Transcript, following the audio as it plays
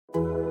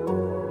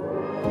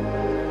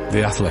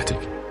The Athletic.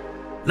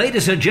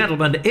 Ladies and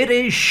gentlemen, it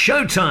is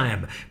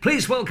showtime.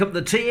 Please welcome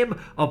the team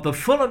of the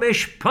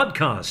Fulhamish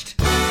podcast.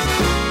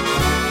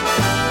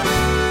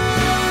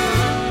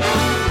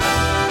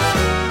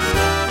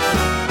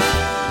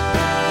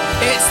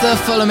 It's the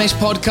Fulhamish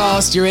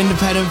podcast, your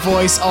independent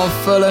voice of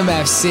Fulham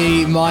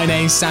FC. My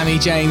name's Sammy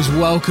James.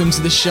 Welcome to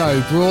the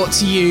show, brought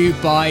to you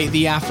by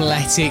The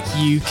Athletic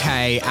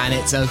UK, and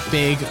it's a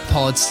big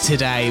pod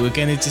today. We're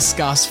going to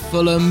discuss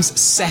Fulham's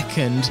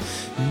second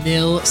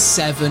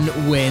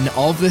 0-7 win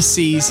of the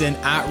season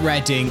at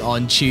Reading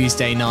on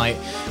Tuesday night,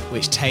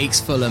 which takes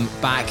Fulham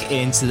back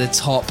into the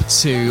top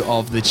two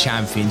of the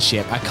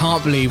Championship. I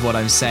can't believe what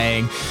I'm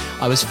saying.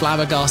 I was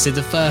flabbergasted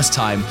the first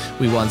time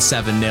we won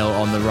 7-0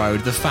 on the road.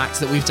 The fact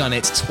that we've done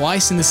it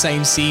twice in the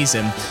same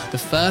season, the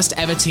first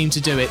ever team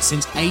to do it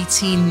since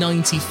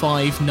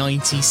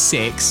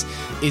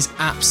 1895-96, is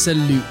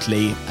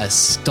absolutely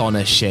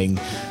astonishing.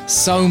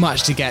 So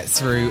much to get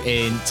through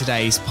in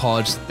today's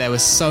pod. There were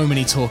so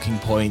many talking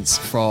points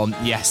from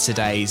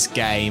yesterday's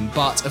game,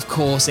 but of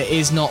course it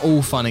is not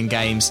all fun and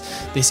games.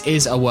 This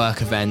is a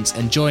work event,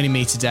 and joining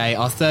me today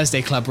are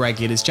Thursday Club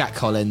regulars Jack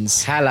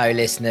Collins. Hello,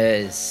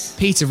 listeners.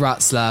 Peter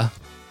Rutzler.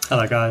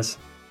 Hello, guys.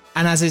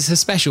 And as it's a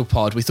special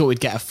pod, we thought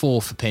we'd get a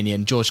fourth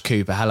opinion. George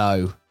Cooper,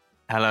 hello.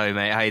 Hello,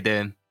 mate. How you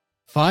doing?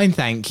 Fine,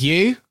 thank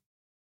you.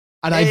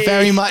 And I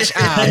very much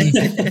am.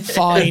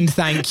 Fine,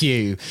 thank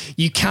you.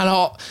 You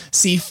cannot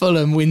see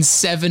Fulham win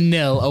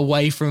 7-0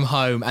 away from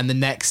home and the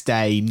next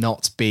day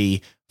not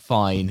be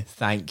fine,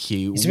 thank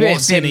you. It's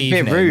a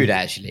bit rude,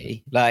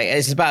 actually. Like,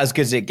 it's about as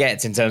good as it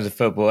gets in terms of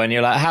football. And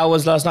you're like, how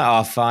was last night?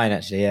 Oh, fine,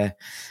 actually, yeah.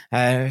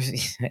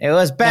 It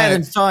was better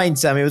than fine,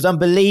 Sam. It was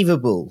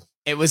unbelievable.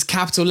 It was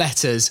capital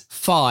letters,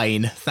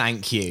 fine,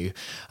 thank you.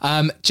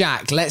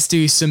 Jack, let's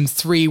do some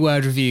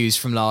 3-word reviews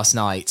from last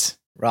night.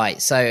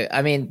 Right, so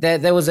I mean,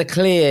 there was a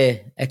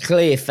clear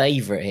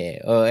favourite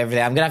here, or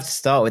everything. I'm gonna have to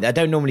start with. I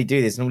don't normally do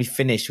this. I normally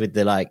finish with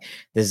the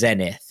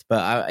Zenith,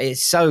 but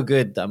it's so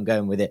good that I'm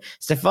going with it.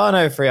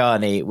 Stefano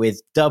Friani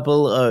with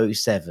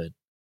 007.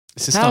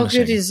 It's astonishing. How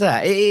good is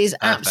that? It is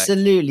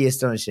absolutely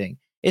astonishing.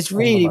 It's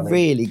really,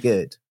 really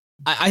good.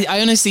 I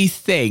honestly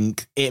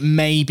think it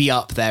may be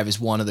up there as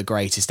one of the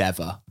greatest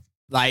ever.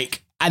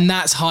 And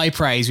that's high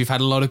praise. We've had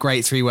a lot of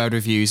great 3-word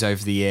reviews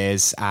over the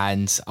years,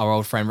 and our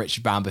old friend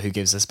Richard Bamber, who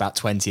gives us about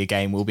 20 a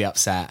game, will be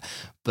upset.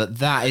 But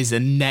that is a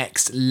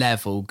next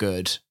level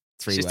good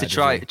 3-word It's just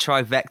a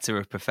trifecta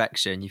of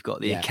perfection. You've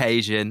got the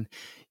occasion,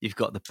 you've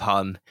got the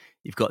pun,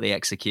 you've got the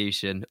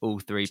execution. All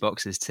 3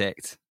 boxes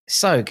ticked.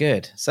 So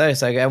good, so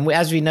good. And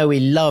as we know, we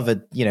love a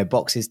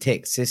boxes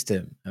ticked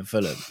system at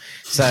Fulham.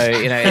 So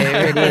it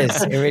really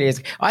is. It really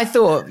is. I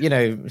thought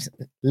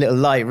little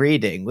light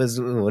reading was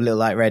little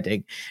light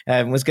Reading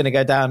was going to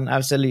go down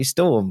absolute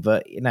storm,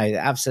 but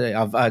absolutely,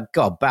 I've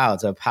got bow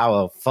to a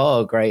power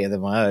far greater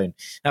than my own.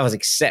 That was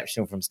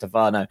exceptional from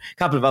Stefano. A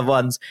couple of other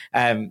ones,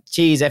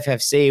 Cheese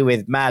FFC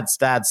with Mad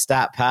Stad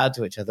Stat Pad,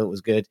 which I thought was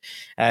good.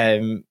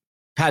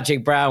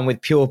 Patrick Brown with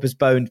Pure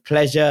Postponed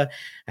Pleasure,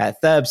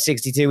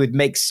 Thurb62 with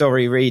Make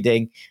Sorry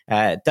Reading,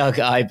 Doug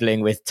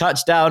Eibling with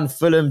Touchdown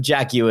Fulham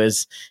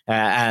Jaguars,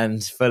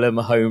 and Fulham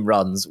Home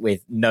Runs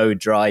with No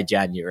Dry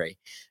January.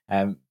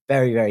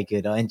 Very, very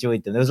good. I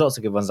enjoyed them. There was lots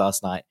of good ones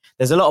last night.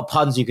 There's a lot of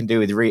puns you can do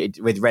with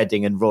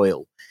Reading and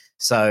Royal.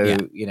 So,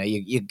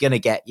 you're going to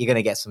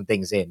get some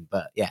things in.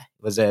 But yeah,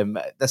 it was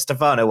the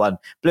Stefano one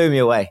blew me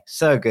away.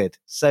 So good.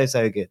 So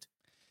good.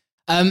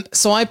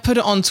 So I put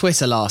it on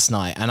Twitter last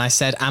night and I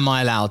said, am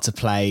I allowed to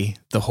play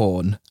the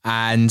horn?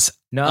 And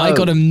no. I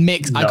got a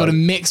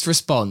mixed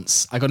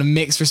response. I got a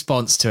mixed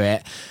response to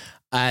it.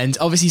 And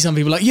obviously some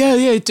people were like, yeah,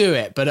 do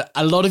it. But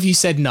a lot of you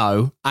said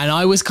no. And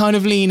I was kind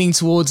of leaning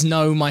towards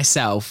no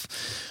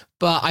myself.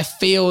 But I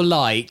feel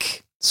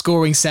like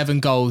scoring 7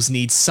 goals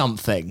needs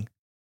something.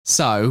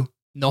 So,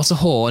 not a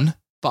horn,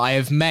 but I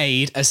have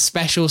made a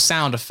special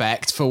sound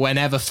effect for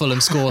whenever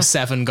Fulham scores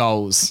 7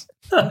 goals.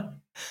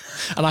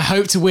 And I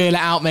hope to wheel it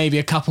out maybe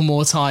a couple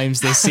more times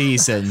this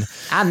season.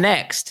 And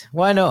next.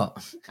 Why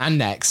not? And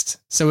next.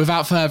 So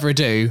without further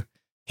ado,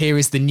 here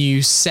is the new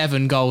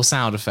 7-goal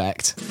sound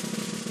effect.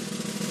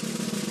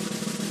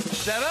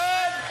 7!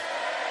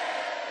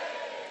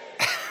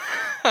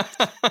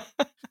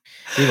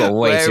 You've got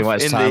way too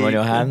much time on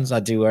your hands. I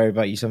do worry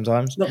about you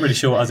sometimes. Not really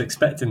sure what I was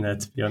expecting there,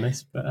 to be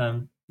honest. But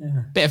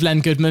yeah. Bit of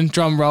Len Goodman,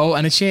 drum roll,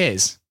 and a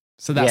cheers.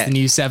 So that's the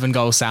new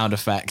 7-goal sound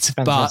effect.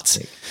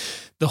 Fantastic.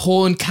 But the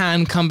horn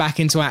can come back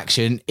into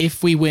action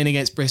if we win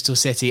against Bristol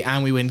City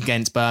and we win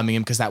against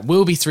Birmingham, because that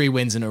will be 3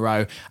 wins in a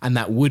row, and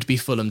that would be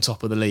Fulham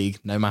top of the league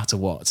no matter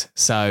what.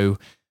 So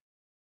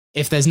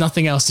if there's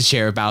nothing else to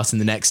cheer about in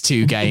the next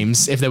 2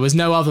 games, if there was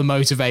no other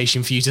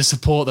motivation for you to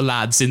support the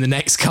lads in the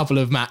next couple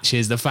of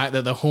matches, the fact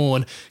that the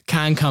horn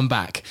can come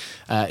back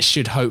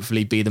should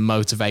hopefully be the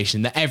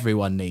motivation that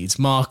everyone needs.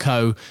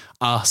 Marco,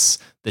 us,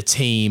 the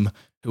team,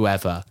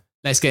 whoever.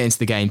 Let's get into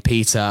the game,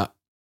 Peter.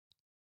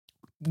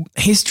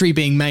 History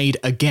being made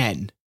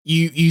again.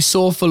 You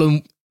saw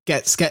Fulham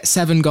get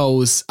 7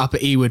 goals up at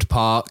Ewood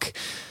Park.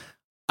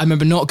 I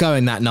remember not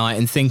going that night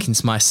and thinking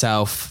to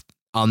myself,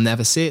 I'll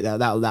never see it.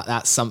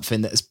 That's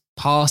something that has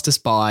passed us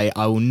by.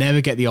 I will never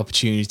get the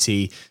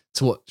opportunity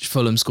to watch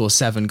Fulham score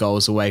 7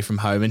 goals away from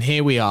home. And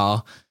here we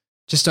are,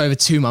 just over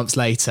 2 months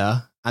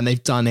later, and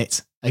they've done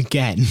it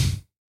again.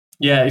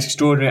 Yeah, it's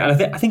extraordinary.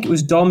 And I think it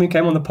was Dom who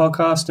came on the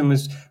podcast and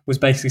was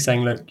basically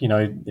saying, look,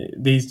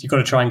 you've got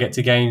to try and get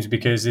to games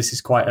because this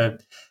is quite a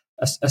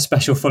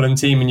special Fulham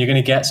team, and you're going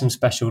to get some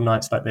special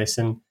nights like this.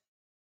 And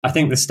I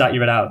think the stat you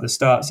read out at the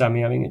start,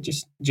 Sammy, I mean, it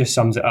just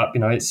sums it up.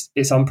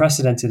 It's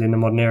unprecedented in the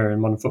modern era in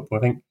modern football.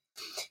 I think,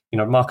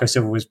 Marco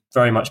Silva was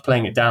very much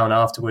playing it down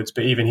afterwards,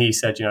 but even he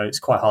said, it's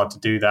quite hard to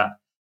do that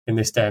in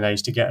this day and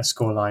age, to get a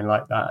scoreline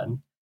like that. And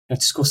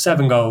to score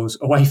 7 goals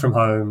away from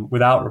home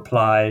without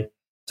reply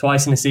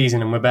twice in a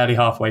season, and we're barely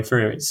halfway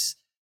through. It's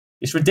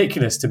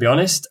ridiculous, to be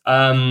honest.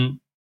 And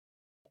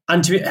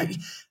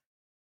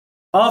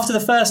after the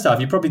first half,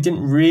 you probably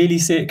didn't really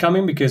see it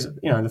coming because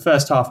the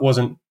first half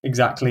wasn't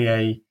exactly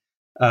a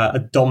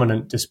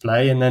dominant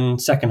display, and then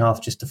second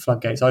half just the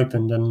floodgates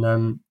opened,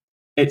 and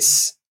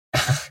it's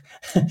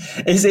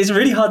it's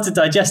really hard to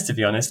digest, to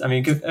be honest. I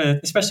mean,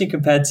 especially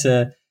compared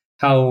to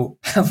how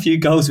few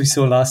goals we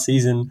saw last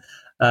season.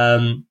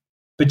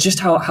 But just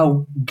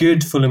how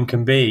good Fulham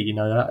can be,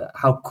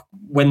 how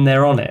when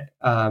they're on it,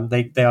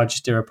 they are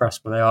just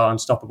irrepressible. They are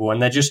unstoppable,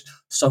 and they're just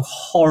so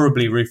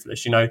horribly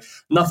ruthless.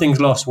 Nothing's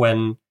lost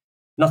on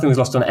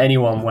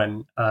anyone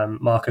when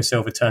Marco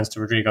Silva turns to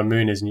Rodrigo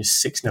Muniz and you're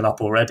 6-0 up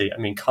already. I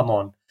mean, come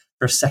on,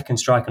 for a second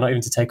striker, not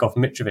even to take off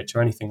Mitrovic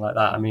or anything like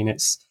that. I mean,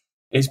 it's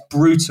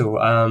brutal,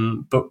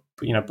 but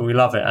we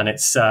love it, and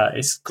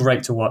it's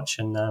great to watch.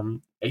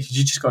 And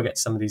you just got to get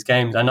to some of these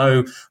games. I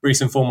know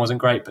recent form wasn't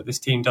great, but this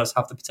team does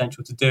have the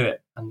potential to do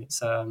it. And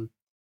it's, an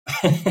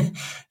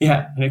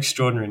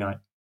extraordinary night.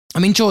 I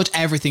mean, George,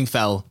 everything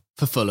fell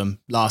for Fulham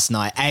last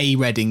night.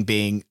 Reading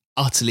being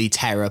utterly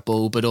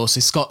terrible, but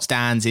also Scott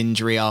Stan's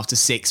injury after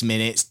 6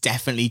 minutes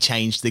definitely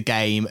changed the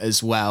game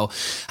as well.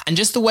 And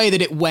just the way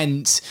that it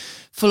went,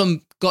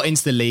 Fulham got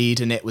into the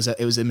lead, and it was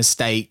a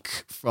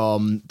mistake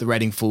from the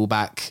Reading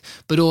fullback,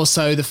 but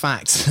also the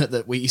fact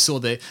that you saw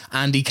the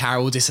Andy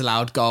Carroll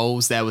disallowed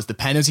goals. There was the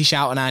penalty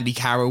shout on Andy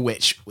Carroll,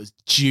 which was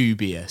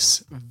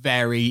dubious.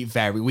 Very,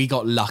 very. We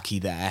got lucky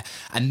there.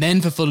 And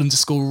then for Fulham to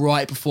score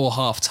right before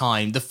half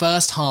time, the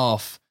first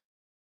half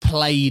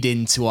played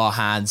into our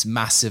hands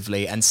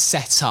massively and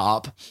set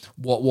up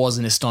what was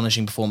an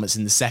astonishing performance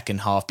in the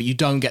second half. But you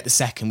don't get the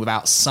second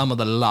without some of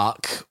the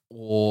luck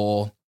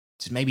or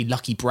just maybe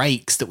lucky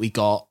breaks that we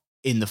got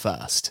in the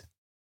first.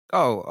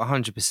 Oh,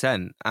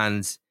 100%.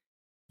 And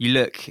you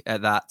look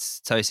at that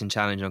Tosin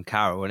challenge on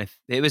Carroll, and if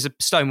it was a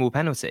Stonewall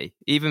penalty,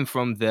 even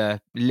from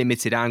the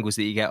limited angles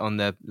that you get on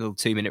the little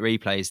 2-minute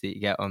replays that you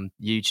get on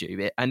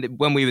YouTube. And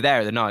when we were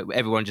there at the night,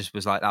 everyone just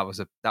was like, that was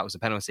a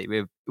penalty.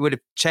 It would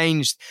have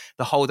changed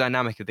the whole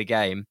dynamic of the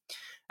game.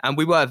 And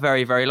we were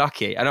very, very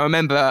lucky. And I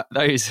remember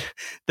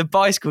the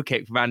bicycle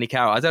kick from Andy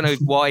Carroll. I don't know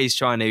why he's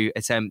trying to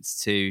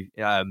attempt to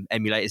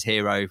emulate his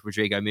hero,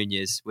 Rodrigo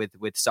Muniz,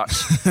 with such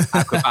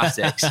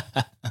acrobatics.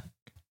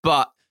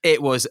 But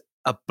it was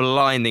a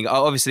blinding,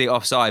 obviously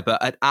offside,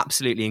 but an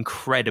absolutely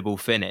incredible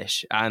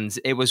finish. And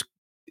it was,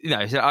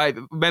 I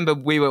remember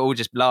we were all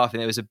just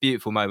laughing. It was a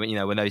beautiful moment,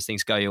 when those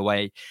things go your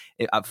way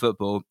at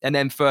football. And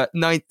then for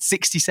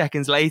 60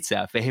 seconds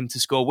later, for him to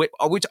score,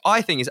 which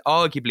I think is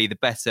arguably the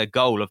better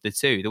goal of the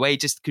two, the way he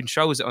just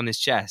controls it on his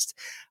chest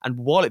and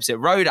wallops it.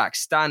 Rodak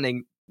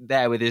standing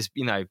there with his,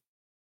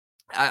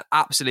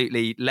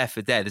 absolutely left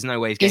for dead. There's no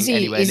way he's getting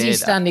anywhere near that. Is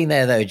he standing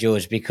there though,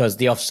 George, because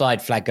the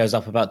offside flag goes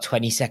up about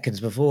 20 seconds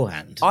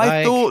beforehand?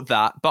 I thought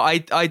that,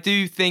 but I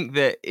do think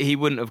that he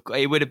wouldn't have.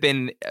 It would have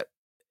been.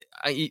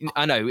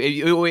 I know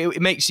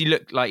it makes you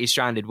look like you're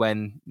stranded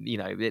when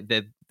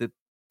the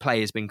play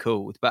has been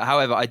called. But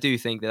however, I do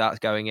think that that's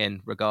going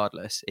in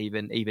regardless,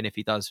 even if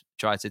he does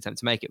try to attempt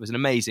to make it. It was an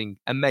amazing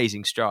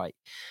strike.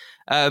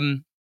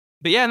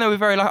 But yeah, no, we're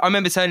very lucky. I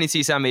remember turning to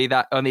you, Sammy,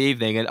 that on the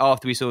evening, and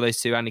after we saw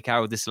those 2 Andy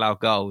Carroll disallowed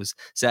goals,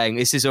 saying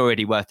this is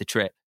already worth the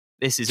trip.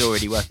 This is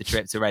already worth the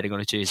trip to Reading on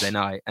a Tuesday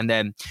night. And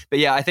then, but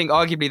yeah, I think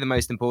arguably the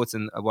most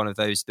important one of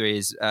those 3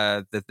 is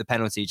the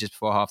penalty just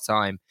before half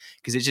time,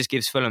 because it just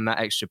gives Fulham that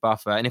extra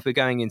buffer. And if we're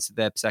going into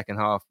the second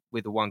half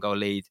with a 1-goal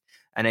lead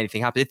and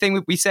anything happens, the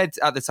thing we said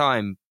at the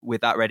time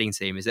with that Reading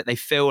team is that they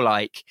feel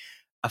like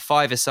a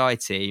 5-a-side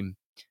team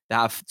that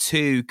have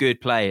 2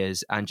 good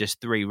players and just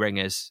 3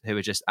 ringers who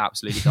are just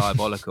absolutely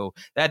diabolical.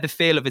 They had the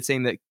feel of a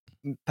team that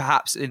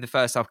perhaps in the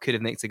first half could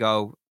have nicked a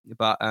goal.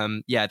 But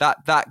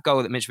that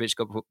goal that Mitrovic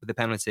got with the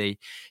penalty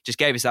just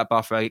gave us that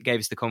buffer. It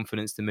gave us the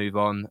confidence to move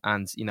on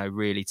and,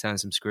 really turn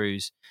some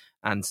screws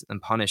and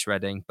punish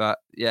Reading. But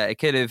yeah, it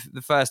could have.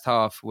 The first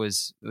half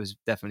was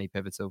definitely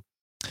pivotal.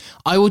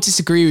 I will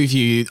disagree with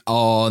you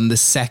on the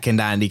second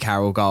Andy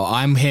Carroll goal.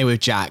 I'm here with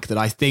Jack that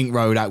I think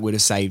Rodak would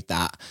have saved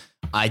that.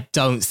 I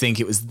don't think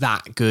it was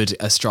that good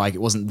a strike.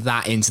 It wasn't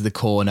that into the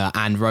corner,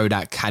 and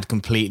Rodak had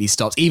completely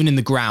stopped. Even in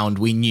the ground,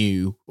 we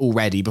knew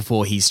already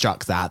before he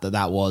struck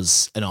that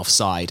was an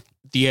offside.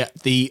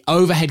 The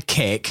overhead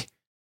kick,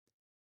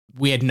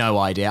 we had no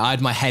idea. I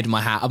had my head in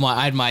my hand.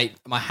 I had my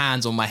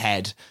hands on my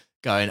head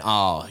going,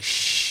 oh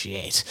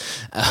shit,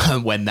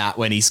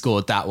 when he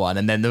scored that one.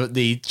 And then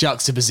the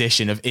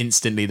juxtaposition of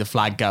instantly the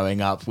flag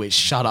going up, which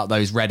shut up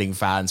those Reading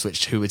fans,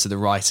 who were to the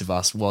right of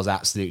us, was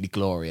absolutely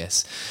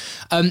glorious.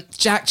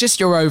 Jack, just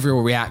your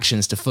overall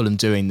reactions to Fulham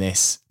doing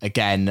this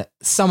again.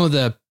 Some of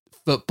the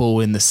football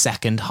in the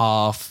second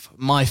half,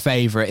 my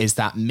favourite is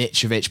that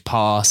Mitrovic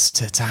pass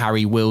to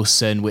Harry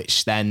Wilson,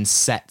 which then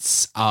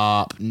sets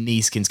up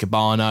Neeskens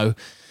Cabano.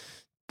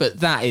 But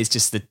that is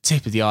just the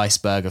tip of the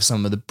iceberg of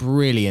some of the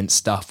brilliant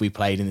stuff we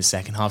played in the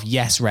second half.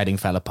 Yes, Reading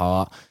fell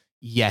apart.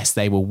 Yes,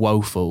 they were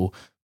woeful,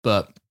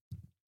 but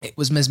it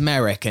was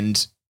mesmeric,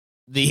 and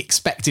the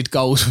expected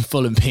goals from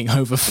Fulham being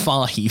over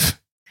 5.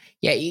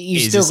 Yeah, you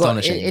still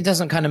got, it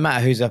doesn't kind of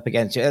matter who's up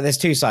against you. There's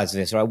two sides to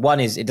this, right? One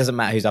is it doesn't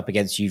matter who's up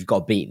against you, you've got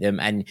to beat them,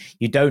 and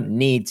you don't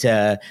need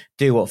to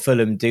do what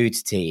Fulham do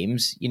to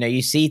teams. You know,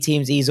 you see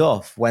teams ease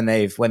off when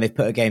they've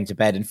put a game to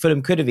bed, and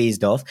Fulham could have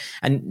eased off,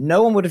 and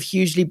no one would have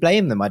hugely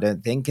blamed them, I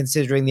don't think,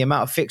 considering the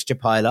amount of fixture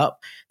pile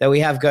up that we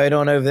have going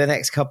on over the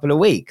next couple of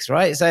weeks,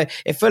 right? So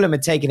if Fulham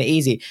had taken it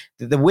easy,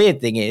 the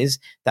weird thing is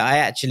that I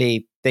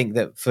actually think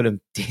that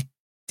Fulham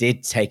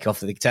did turn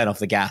off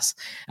the gas,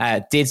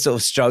 did sort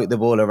of stroke the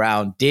ball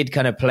around, did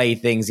kind of play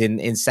things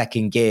in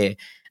second gear,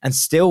 and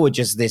still were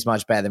just this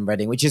much better than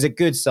Reading, which is a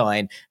good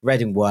sign.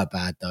 Reading were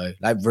bad though,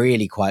 like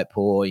really quite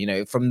poor. You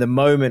know, from the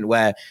moment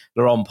where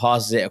Laurent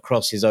passes it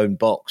across his own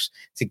box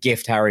to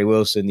gift Harry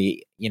Wilson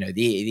the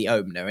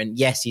opener. And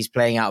yes, he's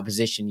playing out of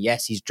position.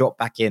 Yes, he's dropped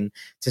back in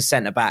to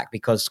centre back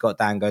because Scott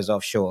Dan goes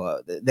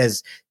offshore.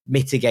 There's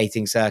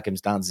mitigating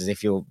circumstances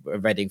if you're a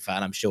Reading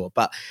fan, I'm sure.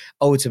 But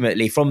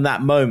ultimately, from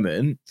that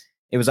moment,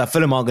 it was like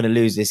Fulham aren't going to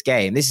lose this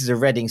game. This is a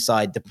Reading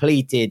side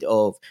depleted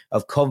of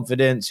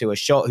confidence, who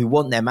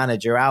want their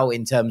manager out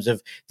in terms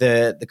of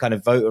the kind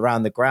of vote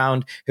around the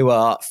ground, who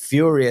are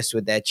furious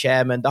with their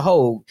chairman. The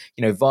whole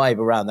vibe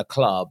around the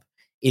club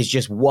is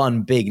just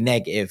one big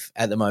negative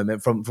at the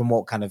moment from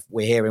what kind of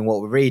we're hearing,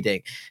 what we're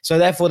reading. So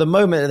therefore, the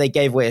moment that they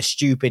gave away a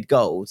stupid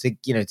goal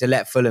to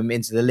let Fulham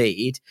into the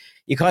lead,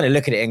 you kind of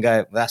look at it and go,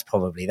 well, that's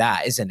probably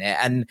that, isn't it?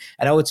 And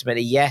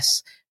ultimately,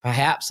 yes,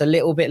 perhaps a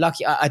little bit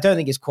lucky. I don't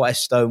think it's quite as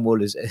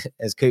stonewall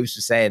as Coops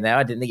was saying there.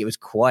 I didn't think it was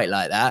quite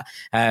like that.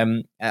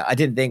 I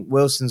didn't think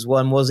Wilson's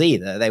one was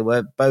either. They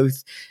were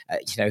both,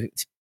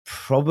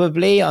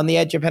 probably on the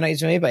edge of penalties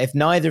for me, but if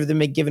neither of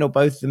them had given or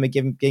both of them had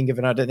been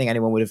given, I don't think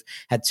anyone would have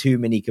had too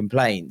many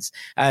complaints.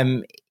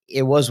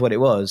 It was what it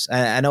was.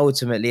 And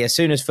ultimately, as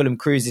soon as Fulham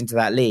cruised into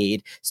that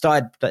lead,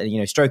 started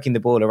stroking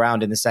the ball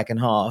around in the second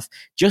half,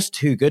 just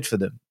too good for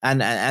them. And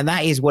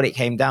that is what it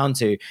came down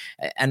to.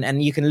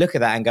 And you can look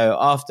at that and go,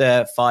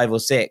 after 5 or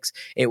 6,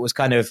 it was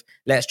kind of,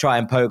 let's try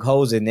and poke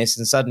holes in this.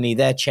 And suddenly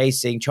they're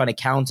chasing, trying to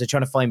counter,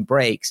 trying to find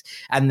breaks,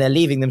 and they're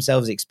leaving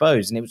themselves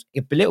exposed. And it was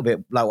a little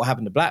bit like what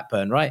happened to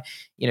Blackburn, right?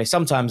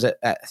 Sometimes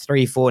at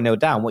 3-4-0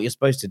 down, what you're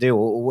supposed to do,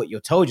 or what you're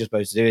told you're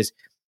supposed to do, is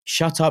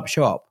shut up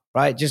shop.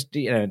 Right, just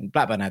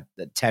Blackburn had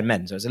 10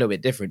 men, so it's a little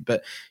bit different.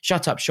 But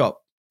shut up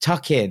shop,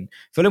 tuck in.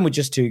 Fulham were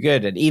just too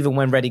good, and even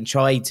when Reading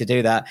tried to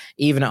do that,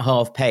 even at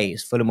half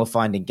pace, Fulham were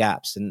finding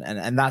gaps,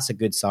 and that's a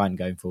good sign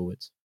going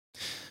forwards.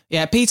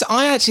 Yeah, Peter,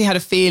 I actually had a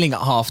feeling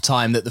at half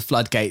time that the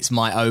floodgates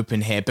might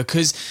open here,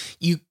 because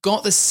you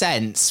got the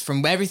sense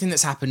from everything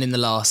that's happened in the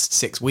last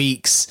 6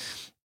 weeks,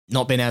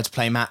 not being able to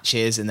play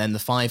matches, and then the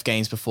 5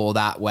 games before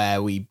that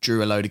where we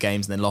drew a load of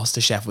games and then lost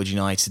to Sheffield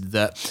United,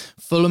 that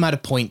Fulham had a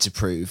point to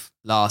prove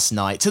last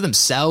night to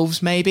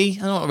themselves, maybe,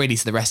 and not really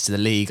to the rest of the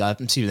league. I'm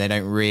assuming they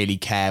don't really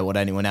care what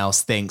anyone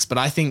else thinks, but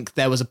I think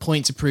there was a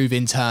point to prove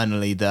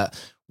internally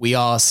that we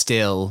are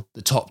still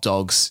the top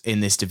dogs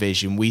in this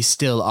division. We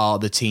still are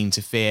the team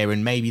to fear,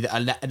 and maybe a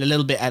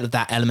little bit of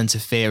that element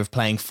of fear of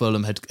playing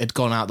Fulham had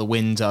gone out the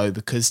window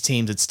because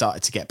teams had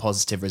started to get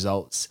positive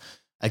results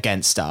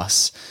against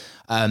us.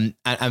 And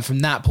from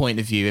that point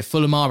of view, if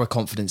Fulham are a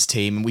confidence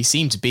team, and we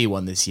seem to be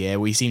one this year,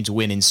 we seem to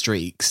win in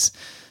streaks,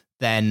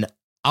 then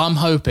I'm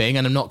hoping,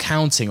 and I'm not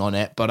counting on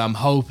it, but I'm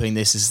hoping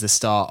this is the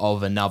start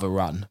of another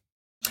run.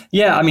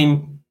 Yeah, I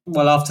mean,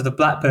 well, after the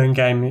Blackburn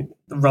game,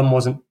 the run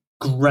wasn't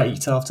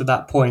great after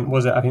that point,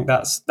 was it? I think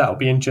that'll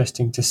be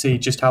interesting to see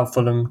just how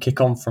Fulham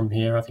kick on from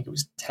here. I think it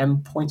was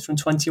 10 points from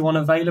 21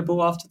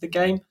 available after the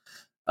game.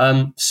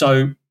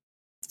 So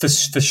for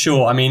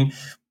sure, I mean,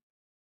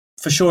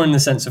 for sure in the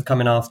sense of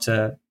coming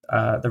after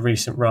the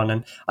recent run.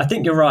 And I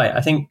think you're right. I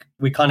think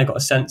we kind of got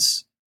a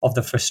sense of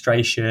the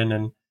frustration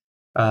and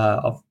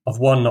of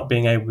one, not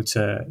being able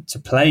to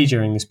play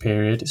during this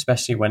period,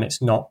 especially when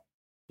it's not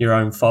your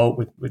own fault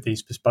with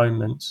these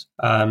postponements.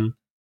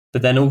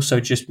 But then also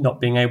just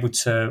not being able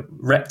to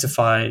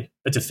rectify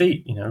a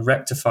defeat,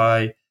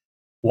 rectify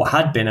what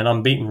had been an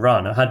unbeaten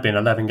run. It had been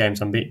 11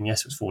 games unbeaten. Yes,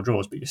 it was 4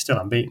 draws, but you're still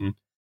unbeaten.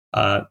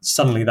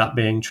 Suddenly that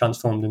being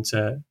transformed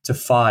into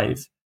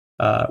 5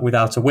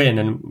 without a win.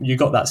 And you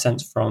got that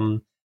sense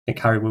from, I think,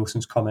 Harry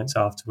Wilson's comments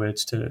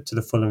afterwards to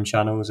the Fulham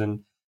channels and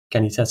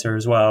Kenny Teta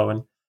as well.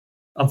 And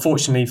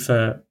unfortunately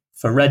for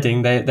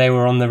Reading, they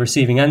were on the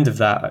receiving end of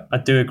that. I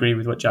do agree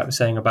with what Jack was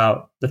saying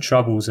about the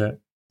troubles at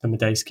the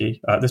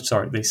Medeski,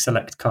 the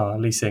Select Car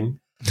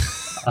leasing.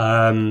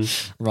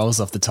 Rolls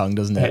off the tongue,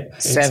 doesn't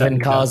it? 7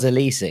 cars are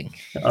leasing.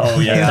 Oh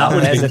yeah, that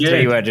would have There's been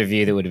a good. 3-word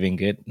review that would have been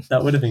good.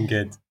 That would have been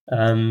good.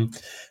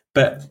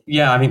 But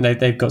yeah, I mean,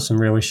 they've got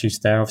some real issues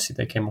there. Obviously,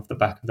 they came off the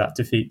back of that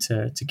defeat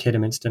to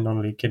Kidderminster,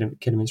 non-league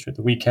Kidderminster at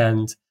the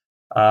weekend.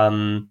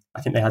 I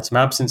think they had some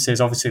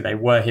absences. Obviously, they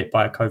were hit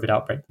by a COVID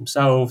outbreak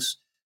themselves.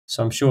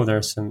 So I'm sure there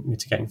are some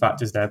mitigating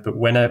factors there. But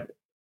when it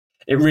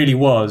really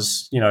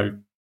was,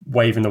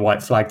 waving the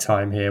white flag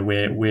time here,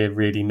 we're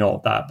really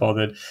not that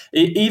bothered.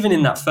 Even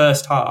in that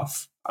first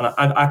half,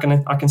 and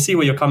I can see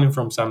where you're coming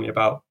from, Sammy,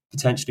 about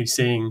potentially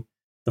seeing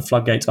the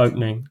floodgates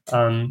opening.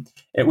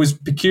 It was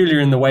peculiar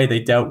in the way they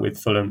dealt with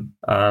Fulham.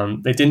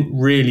 They didn't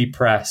really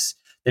press.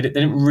 They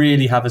didn't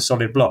really have a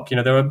solid block.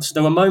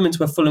 There were moments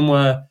where Fulham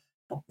were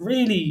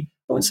really,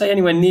 I wouldn't say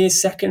anywhere near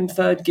second,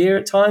 third gear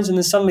at times, and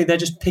then suddenly they're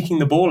just picking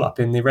the ball up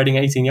in the Reading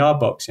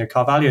 18-yard box.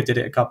 Carvalho did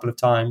it a couple of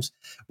times.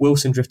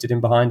 Wilson drifted in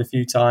behind a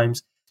few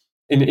times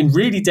in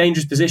really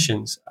dangerous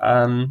positions.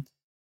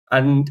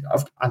 And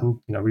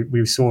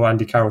we saw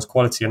Andy Carroll's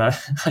quality, and I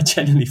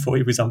genuinely thought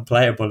he was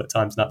unplayable at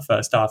times in that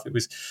first half. It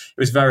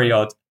was very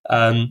odd.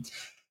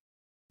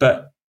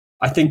 But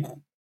I think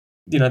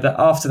that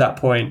after that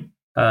point,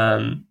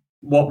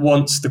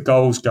 once the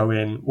goals go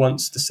in,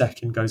 once the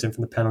second goes in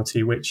from the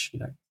penalty, which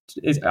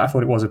I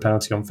thought it was a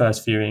penalty on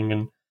first viewing,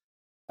 and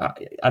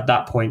at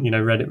that point,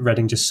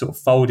 Reading just sort of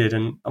folded.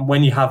 And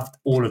when you have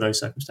all of those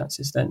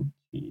circumstances, then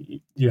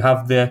you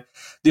have the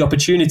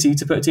opportunity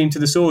to put a team to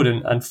the sword,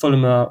 and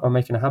Fulham are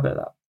making a habit of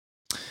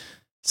that.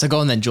 So go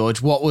on then,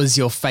 George. What was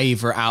your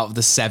favourite out of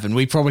the 7?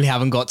 We probably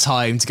haven't got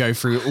time to go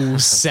through all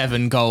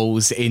 7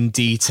 goals in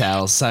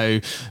detail. So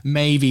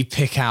maybe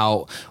pick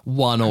out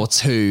 1 or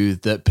 2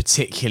 that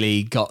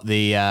particularly got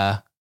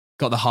the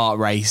heart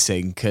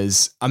racing,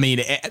 because I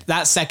mean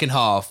that second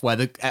half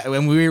where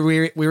when we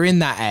were in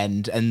that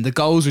end and the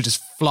goals were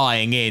just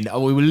flying in,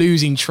 we were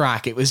losing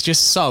track. It was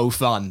just so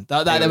fun.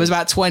 There was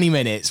about 20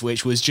 minutes,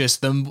 which was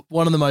just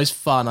one of the most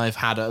fun I've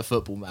had at a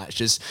football match.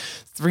 Just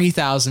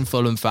 3,000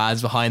 Fulham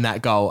fans behind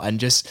that goal, and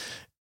just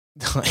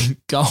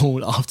like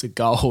goal after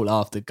goal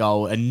after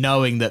goal, and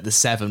knowing that the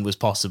 7 was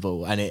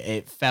possible, and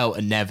it felt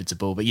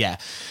inevitable. But yeah,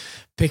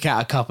 pick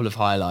out a couple of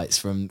highlights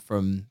from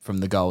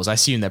the goals. I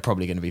assume they're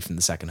probably going to be from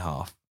the second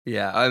half.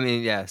 Yeah, I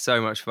mean, yeah,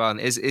 so much fun.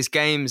 It's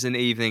games and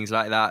evenings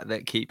like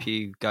that keep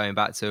you going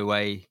back to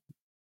away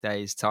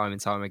days time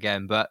and time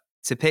again. But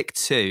to pick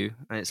 2,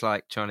 and it's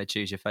like trying to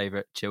choose your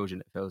favourite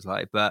children, it feels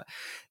like. But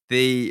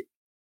the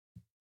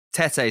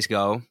Tete's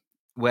goal,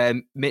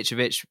 where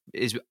Mitrovic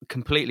is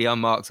completely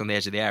unmarked on the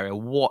edge of the area.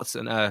 What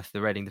on earth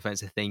the Reading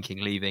defence are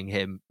thinking, leaving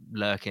him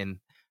lurking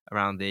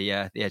around the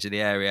edge of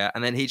the area,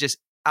 and then he just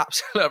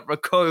absolutely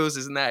recoils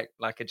his neck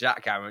like a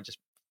jackhammer and just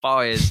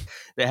fires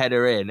the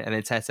header in, and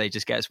then Tete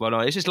just gets one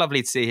on. It's just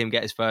lovely to see him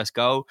get his first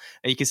goal,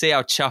 and you can see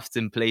how chuffed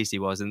and pleased he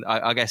was, and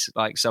I guess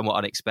like somewhat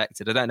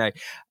unexpected. I don't know,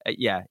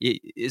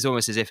 it's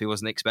almost as if he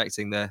wasn't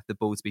expecting the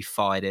ball to be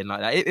fired in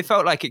like that. It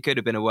felt like it could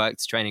have been a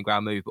worked training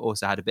ground move, but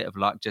also had a bit of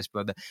luck just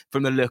from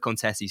the look on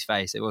Tete's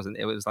face. It was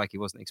like he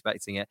wasn't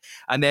expecting it.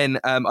 And then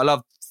I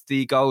loved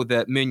the goal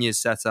that Munoz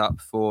set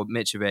up for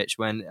Mitrovic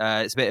when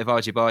it's a bit of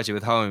argy-bargy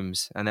with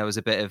Holmes, and there was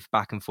a bit of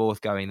back and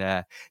forth going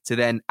there, to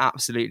then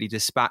absolutely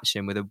dispatch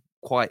him with a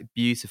quite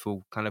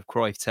beautiful kind of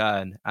Cruyff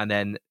turn, and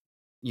then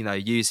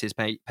use his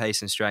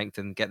pace and strength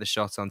and get the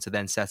shot on to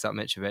then set up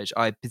Mitrovic.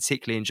 I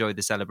particularly enjoyed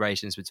the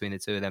celebrations between the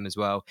two of them as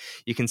well.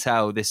 You can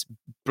tell this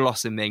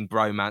blossoming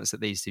bromance that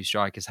these two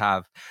strikers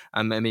have.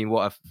 I mean,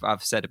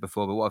 I've said it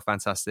before, but what a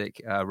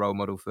fantastic role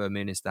model for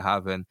Munoz to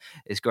have, and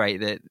it's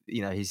great that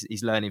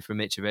he's learning from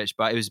Mitrovic.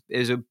 But it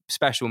was a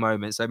special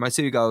moment. So my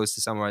 2 goals,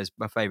 to summarise,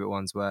 my favourite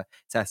ones were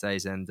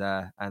Tete's and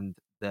the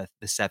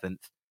 7th.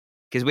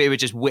 Because we were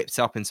just whipped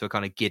up into a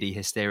kind of giddy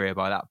hysteria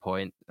by that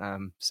point.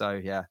 So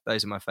yeah,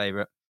 those are my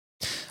favourite.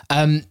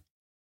 I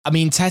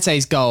mean,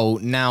 Tete's goal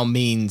now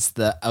means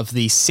that of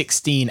the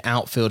 16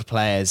 outfield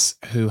players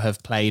who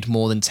have played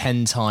more than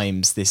 10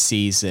 times this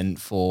season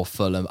for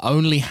Fulham,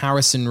 only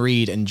Harrison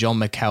Reed and John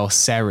Mikel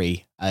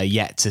Seri are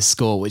yet to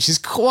score, which is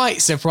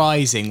quite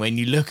surprising when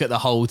you look at the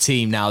whole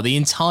team now. The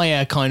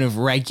entire kind of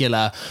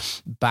regular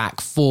back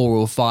 4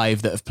 or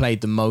 5 that have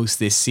played the most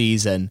this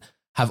season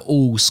have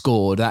all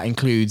scored. That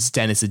includes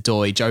Dennis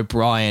Adoy. Joe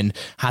Bryan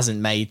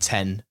hasn't made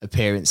 10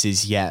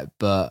 appearances yet,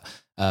 but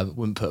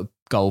wouldn't put a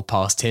goal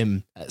past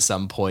him at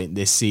some point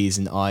this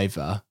season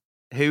either.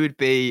 Who would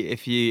be,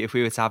 if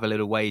we were to have a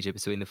little wager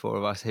between the 4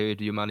 of us, who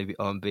would your money be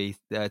on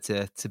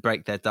to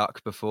break their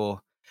duck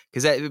before?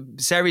 Because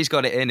Seri's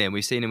got it in him.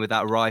 We've seen him with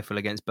that rifle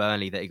against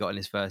Burnley that he got in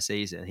his first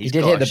season. He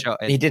did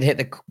hit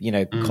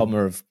the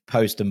comma of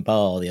post and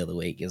bar the other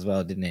week as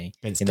well, didn't he?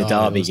 Against in the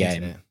Derby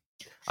game.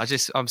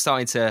 I'm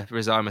starting to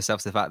resign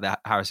myself to the fact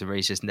that Harrison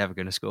Reed's just never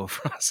going to score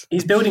for us.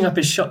 He's building up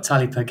his shot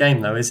tally per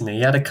game, though, isn't he?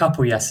 He had a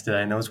couple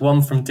yesterday, and there was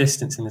one from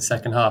distance in the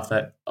second half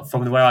that,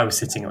 from where I was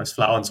sitting, it was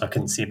flat on, so I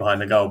couldn't see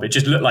behind the goal. But it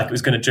just looked like it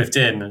was going to drift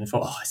in, and I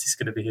thought, is this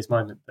going to be his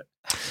moment? But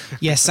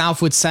yeah,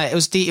 Southwood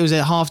it was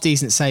a half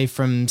decent save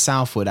from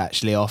Southwood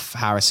actually off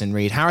Harrison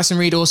Reed. Harrison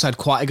Reed also had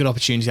quite a good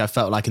opportunity, I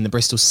felt like, in the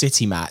Bristol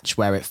City match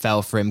where it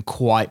fell for him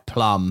quite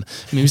plumb.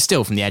 I mean, it was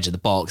still from the edge of the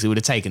box. It would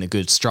have taken a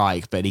good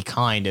strike, but he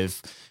kind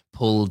of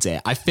pulled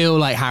it. I feel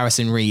like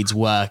Harrison Reed's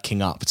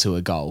working up to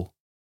a goal.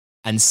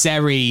 And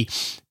Seri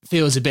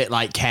feels a bit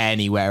like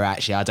Kearney, where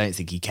actually I don't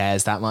think he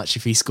cares that much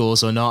if he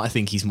scores or not. I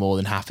think he's more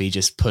than happy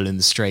just pulling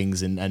the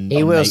strings and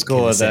he will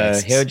score though.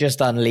 He'll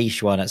just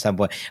unleash one at some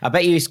point. I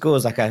bet you he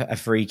scores like a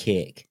free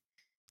kick.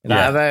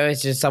 I bet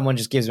it's just someone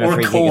just gives him a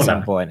free kick at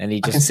some point, and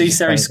he just. I can see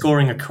Seri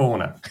scoring a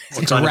corner.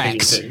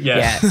 Correct.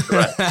 Yeah.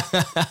 Correct.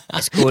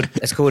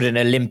 It's called an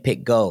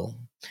Olympic goal.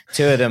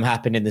 2 of them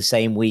happened in the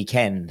same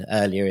weekend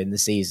earlier in the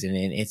season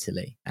in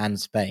Italy and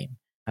Spain.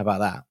 How about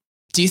that?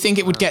 Do you think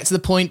it would get to the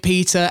point,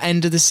 Peter,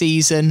 end of the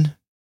season,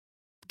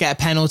 get a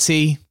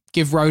penalty,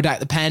 give Rodak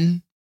the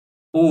pen?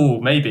 Oh,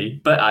 maybe.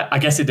 But I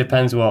guess it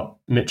depends what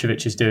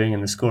Mitrovic is doing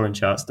in the scoring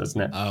charts,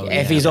 doesn't it? Oh,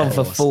 if he's on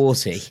for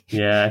 40.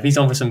 Yeah, if he's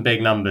on for some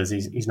big numbers,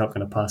 he's not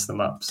going to pass them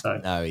up. So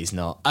no, he's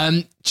not.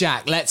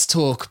 Jack, let's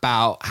talk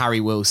about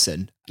Harry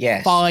Wilson.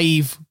 Yes.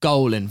 5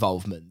 goal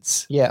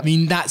involvements. Yeah. I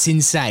mean, that's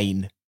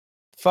insane.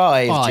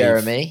 5,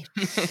 Jeremy.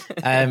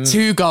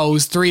 2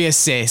 goals, 3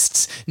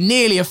 assists,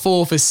 nearly a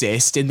 4th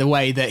assist in the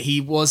way that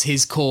he was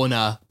his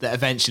corner that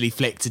eventually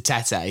flicked to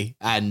Tete,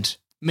 and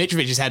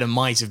Mitrovic's header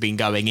might have been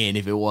going in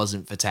if it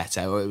wasn't for Tete,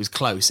 or it was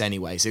close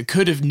anyway. So it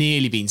could have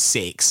nearly been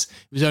 6.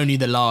 It was only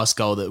the last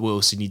goal that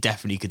Wilson, you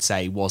definitely could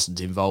say,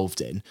 wasn't involved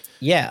in.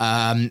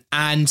 Yeah.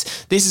 And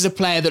this is a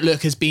player that,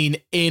 has been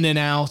in and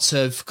out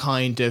of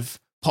kind of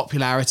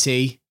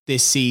popularity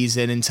this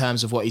season in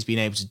terms of what he's been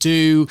able to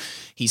do.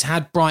 He's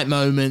had bright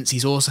moments.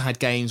 He's also had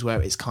games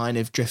where it's kind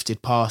of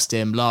drifted past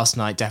him. Last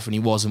night definitely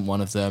wasn't one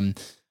of them.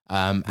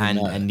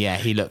 And yeah,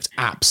 he looked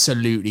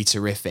absolutely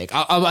terrific.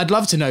 I'd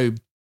love to know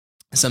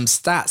some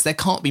stats. There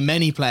can't be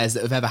many players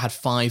that have ever had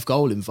 5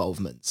 goal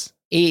involvements.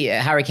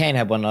 Harry Kane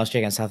had one last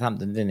year against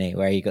Southampton, didn't he?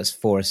 Where he got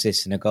 4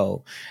 assists and a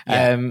goal.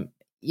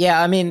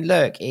 Yeah. I mean,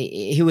 look,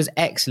 he was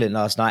excellent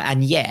last night,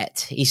 and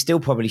yet he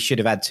still probably should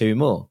have had 2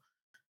 more.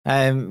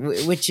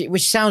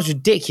 Which sounds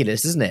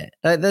ridiculous, doesn't it?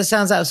 That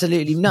sounds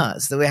absolutely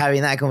nuts that we're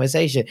having that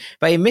conversation.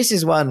 But he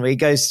misses one where he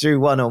goes through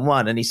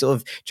 1-on-1 and he sort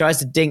of tries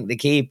to dink the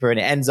keeper, and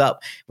it ends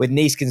up with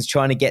Neeskens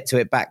trying to get to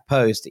it back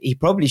post. He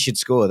probably should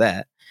score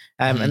there.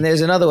 And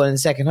there's another one in the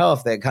second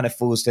half that kind of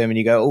falls to him, and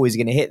you go, "Oh, he's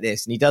going to hit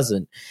this," and he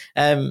doesn't.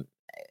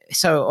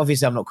 So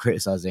obviously, I'm not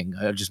criticising.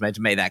 I just meant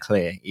to make that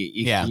clear.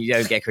 You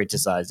don't get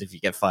criticised if you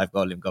get 5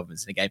 goal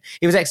involvements in a game.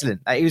 He was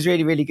excellent. He was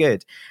really, really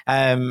good.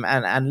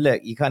 And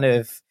look, you kind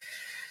of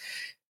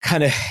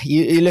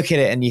you look at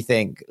it and you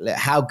think,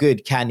 how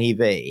good can he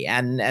be?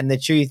 And the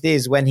truth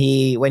is, when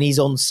he's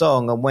on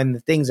song and when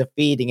the things are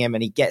feeding him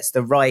and he gets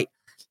the right,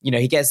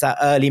 he gets that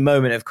early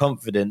moment of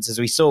confidence, as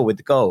we saw with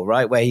the goal,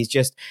 right, where he's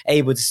just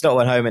able to slot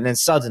one home, and then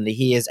suddenly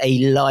he is a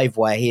live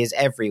wire. He is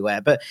everywhere.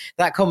 But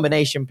that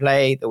combination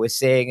play that we're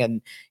seeing,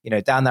 and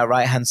down that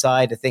right hand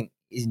side, I think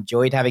he's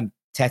enjoyed having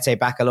Tete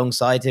back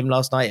alongside him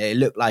last night. It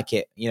looked like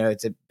it,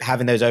 to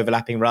having those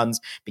overlapping runs,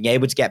 being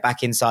able to get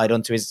back inside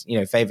onto his,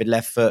 favoured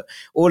left foot.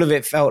 All of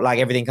it felt like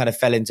everything kind of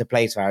fell into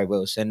place for Harry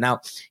Wilson. Now,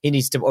 he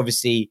needs to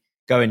obviously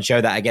go and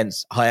show that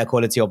against higher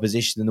quality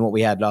opposition than what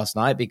we had last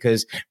night,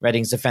 because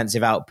Reading's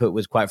defensive output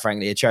was quite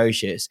frankly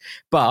atrocious.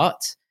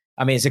 But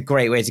I mean, it's a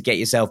great way to get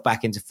yourself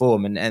back into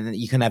form, and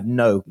you can have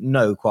no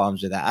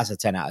qualms with that. That's a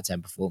 10 out of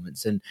 10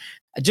 performance. And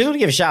I just want to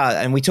give a shout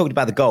out, and we talked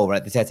about the goal,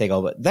 right? The Tete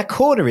goal, but that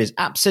corner is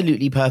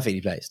absolutely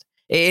perfectly placed.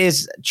 It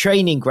is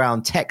training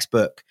ground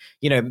textbook,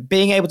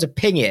 being able to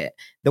ping it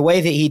the way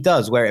that he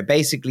does, where it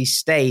basically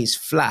stays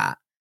flat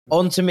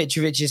onto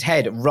Mitrovic's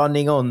head,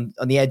 running on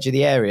the edge of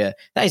the area.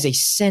 That is a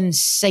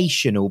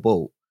sensational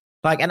ball,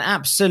 like an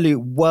absolute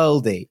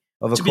worldie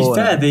of a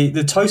corner. To be fair,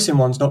 the Tosin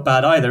one's not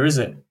bad either, is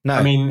it? No.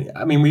 I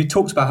mean, we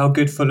talked about how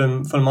good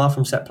Fulham are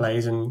from set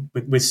plays, and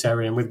with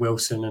Seri and with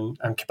Wilson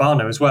and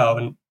Cabano as well.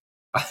 And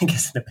I think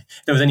if there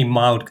was any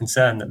mild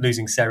concern that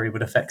losing Seri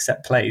would affect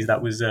set plays,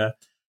 that was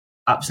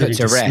absolutely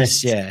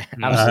dismissed. Yeah,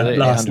 absolutely.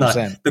 Last 100%.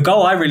 night, the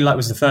goal I really liked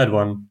was the third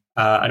one,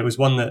 and it was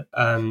one that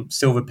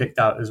Silva picked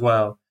out as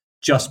well,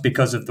 just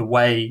because of the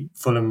way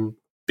Fulham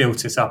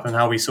built it up and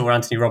how we saw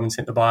Anthony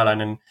Robinson hit the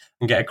byline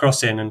and get a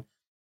cross in. And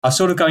I was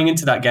sort of going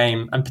into that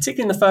game, and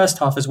particularly in the first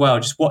half as well,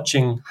 just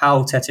watching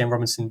how Tete and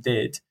Robinson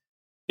did.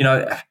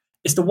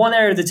 It's the one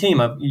area of the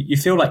team you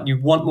feel like you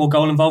want more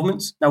goal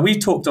involvements. Now, we've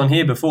talked on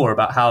here before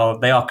about how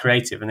they are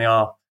creative and they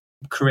are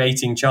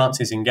creating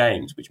chances in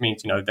games, which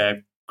means,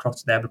 their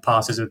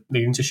passes are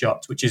leading to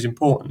shots, which is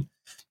important.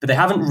 But they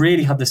haven't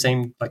really had the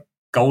same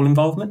goal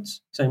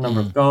involvements, same number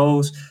of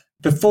goals.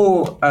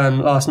 Before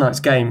last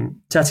night's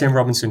game, Tete and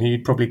Robinson, who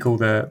you'd probably call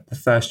the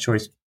first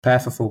choice pair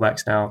for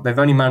fullbacks now, they've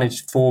only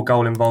managed 4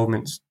 goal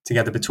involvements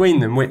together between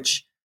them,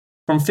 which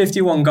from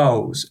 51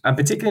 goals, and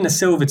particularly in a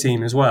silver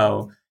team as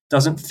well,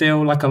 doesn't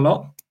feel like a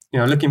lot.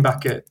 Looking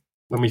back at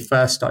when we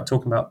first started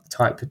talking about the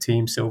type of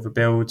team Silver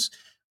builds,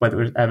 whether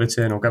it was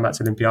Everton or going back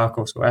to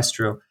Olympiacos or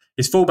Estoril,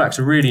 his fullbacks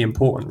are really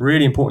important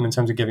in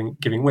terms of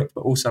giving width,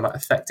 but also like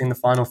affecting the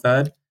final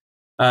third.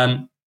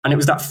 And it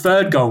was that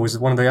third goal was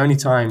one of the only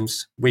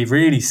times we've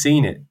really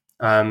seen it,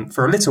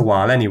 for a little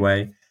while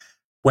anyway,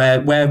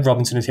 where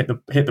Robinson has hit the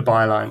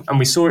byline, and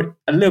we saw it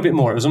a little bit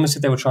more. It was almost as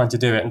if they were trying to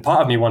do it, and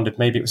part of me wondered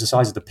maybe it was the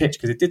size of the pitch,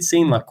 because it did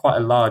seem like quite a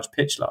large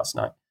pitch last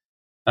night,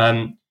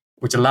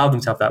 which allowed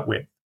them to have that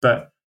width.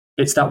 But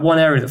it's that one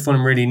area that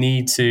Fulham really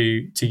need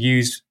to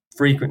use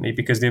frequently,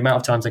 because the amount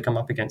of times they come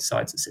up against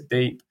sides that sit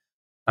deep,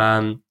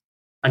 and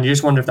you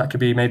just wonder if that could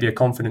be maybe a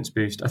confidence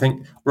boost. I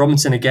think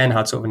Robinson again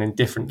had sort of an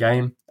indifferent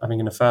game. I think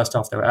in the first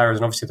half there were errors,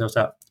 and obviously there was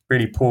that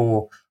really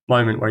poor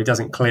moment where he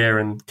doesn't clear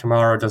and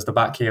Kamara does the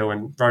back heel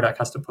and Rodak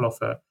has to pull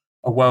off a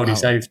worldy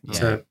save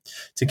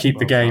to keep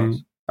the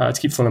game, to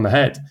keep Fulham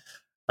ahead.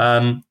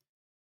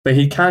 But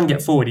he can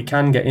get forward, he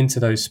can get into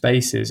those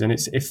spaces, and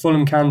if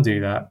Fulham can do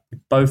that, with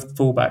both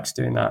fullbacks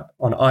doing that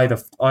on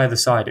either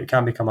side, it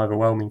can become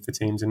overwhelming for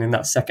teams. And in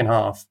that second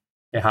half,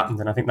 it happened,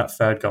 and I think that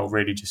third goal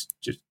really just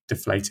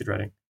deflated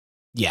Reading.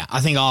 Yeah,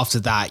 I think after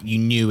that you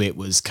knew it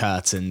was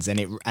curtains,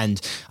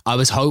 and I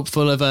was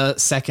hopeful of a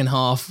second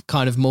half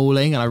kind of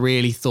mauling, and I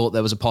really thought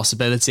there was a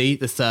possibility.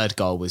 The third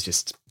goal was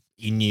just,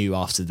 you knew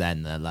after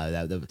then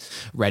the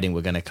Reading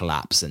were going to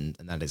collapse, and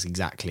that is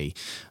exactly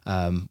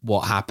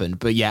what happened.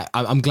 But yeah,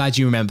 I'm glad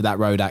you remember that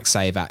Rodak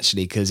save,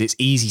 actually, because it's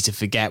easy to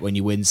forget when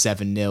you win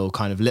 7-0,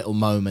 kind of little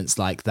moments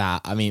like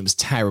that. I mean, it was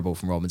terrible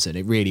from Robinson,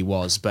 it really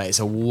was, but it's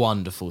a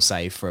wonderful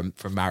save from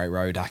Marek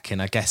Rodak, and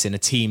I guess in a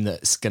team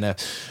that's going to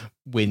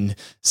win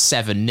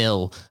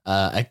 7-0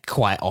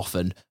 quite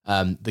often,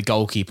 the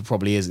goalkeeper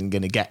probably isn't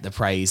going to get the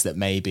praise that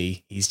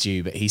maybe he's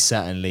due, but he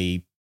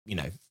certainly,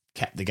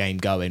 kept the game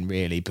going,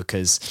 really,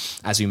 because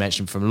as we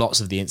mentioned from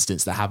lots of the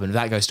incidents that happened, if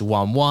that goes to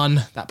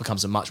 1-1, that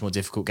becomes a much more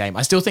difficult game.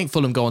 I still think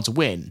Fulham go on to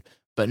win,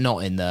 but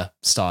not in the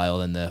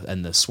style and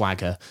the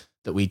swagger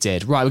that we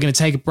did. Right, we're going to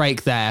take a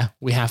break there.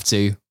 We have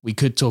to. We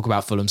could talk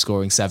about Fulham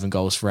scoring 7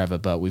 goals forever,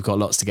 but we've got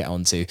lots to get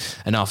onto,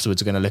 and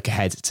afterwards we're going to look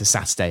ahead to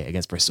Saturday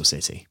against Bristol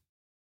City.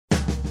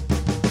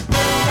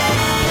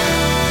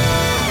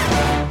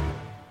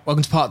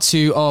 Welcome to part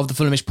 2 of the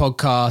Fulhamish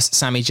podcast.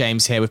 Sammy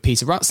James here with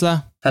Peter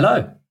Rutzler.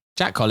 Hello.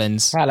 Jack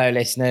Collins. Hello,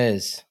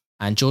 listeners.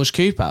 And George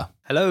Cooper.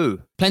 Hello.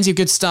 Plenty of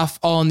good stuff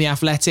on The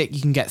Athletic.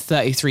 You can get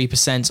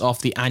 33%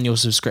 off the annual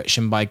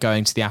subscription by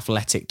going to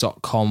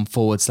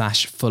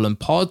theathletic.com/Fulham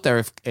pod.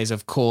 There is,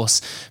 of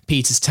course,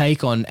 Peter's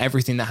take on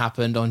everything that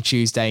happened on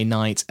Tuesday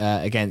night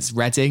against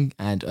Reading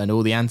and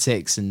all the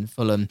antics, and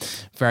Fulham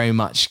very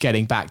much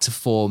getting back to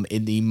form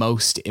in the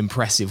most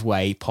impressive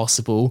way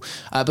possible.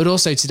 But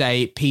also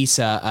today,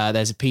 Peter,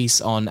 there's a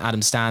piece on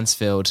Adam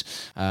Stansfield,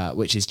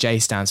 which is Jay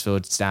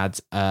Stansfield's dad,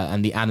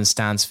 and the Adam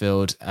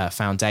Stansfield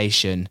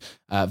Foundation.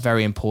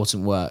 Very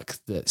important work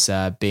that's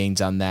being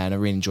done there, and I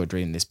really enjoyed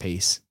reading this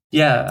piece.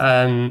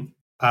 Yeah,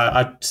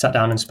 I sat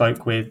down and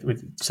spoke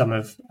with some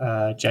of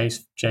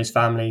Jay's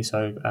family,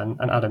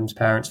 and Adam's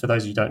parents. For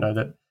those of you who don't know,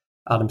 that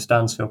Adam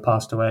Stansfield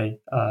passed away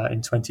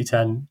in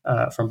 2010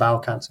 from bowel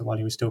cancer while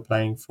he was still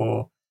playing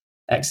for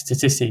Exeter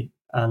City,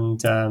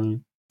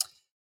 and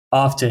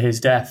after his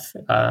death,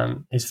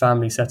 his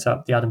family set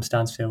up the Adam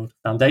Stansfield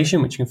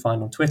Foundation, which you can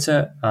find on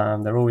Twitter.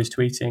 They're always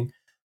tweeting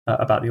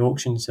about the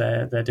auctions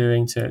they're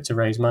doing to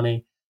raise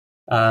money,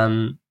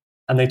 and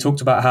they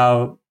talked about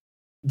how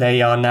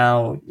they are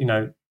now,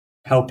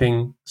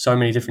 helping so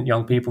many different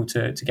young people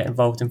to get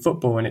involved in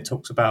football. And it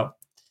talks about,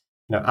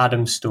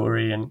 Adam's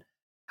story and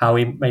how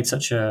he made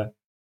such a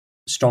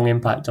strong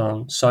impact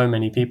on so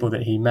many people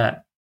that he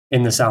met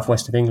in the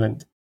southwest of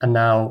England. And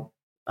now,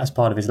 as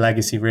part of his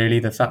legacy, really,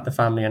 the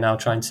family are now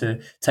trying to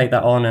take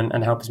that on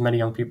and help as many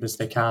young people as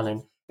they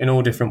can in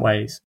all different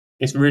ways.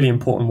 It's really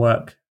important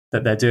work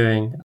that they're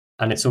doing.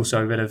 And it's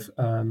also a bit of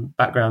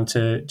background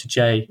to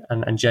Jay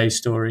and Jay's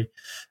story.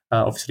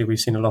 Obviously, we've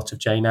seen a lot of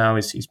Jay now.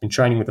 He's been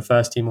training with the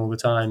first team all the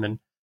time, and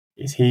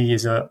he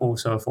is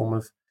also a form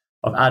of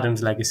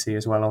Adam's legacy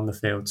as well on the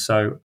field.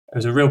 So it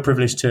was a real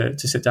privilege to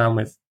sit down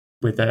with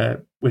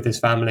his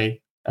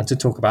family and to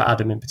talk about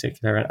Adam in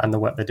particular and the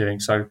work they're doing.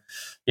 So,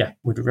 yeah,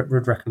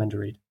 would recommend a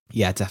read.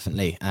 Yeah,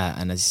 definitely.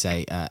 And as you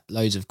say,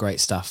 loads of great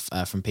stuff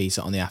from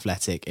Peter on The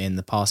Athletic in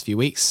the past few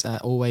weeks.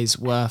 Always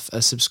worth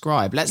a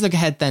subscribe. Let's look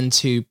ahead then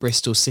to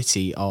Bristol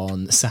City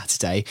on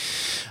Saturday.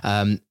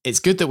 It's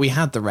good that we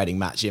had the Reading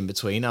match in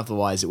between.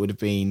 Otherwise, it would have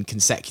been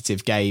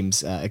consecutive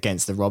games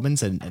against the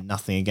Robins and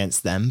nothing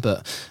against them.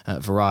 But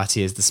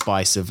variety is the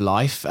spice of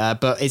life.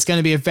 But it's going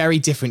to be a very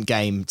different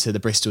game to the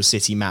Bristol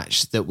City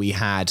match that we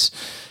had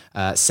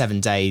 7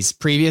 days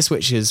previous,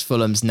 which is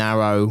Fulham's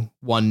narrow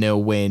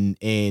 1-0 win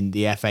in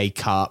the FA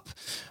Cup.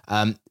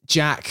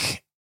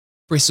 Jack,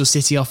 Bristol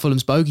City are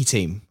Fulham's bogey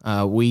team.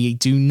 We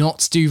do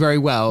not do very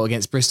well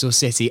against Bristol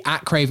City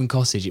at Craven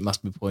Cottage, it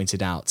must be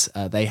pointed out.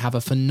 They have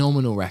a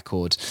phenomenal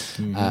record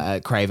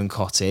at Craven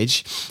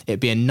Cottage. It'd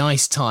be a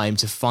nice time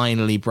to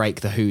finally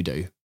break the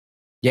hoodoo.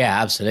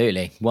 Yeah,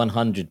 absolutely.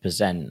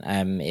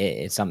 100%.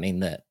 It's something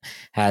that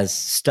has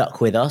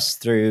stuck with us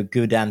through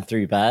good and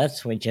through bad,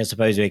 which I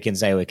suppose we can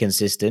say we're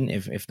consistent,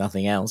 if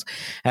nothing else.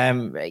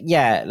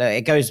 Yeah,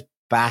 it goes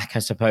back, I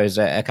suppose,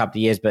 a couple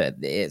of years, but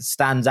it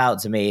stands out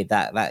to me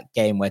that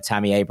game where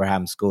Tammy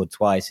Abraham scored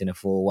twice in a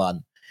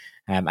 4-1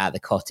 at the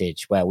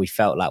Cottage, where we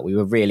felt like we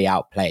were really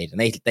outplayed, and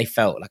they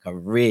felt like a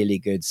really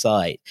good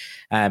side.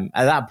 At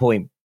that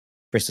point,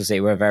 Bristol City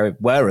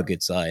were a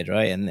good side,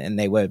 right? And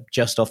they were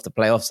just off the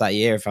playoffs that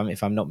year,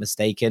 if I'm not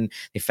mistaken.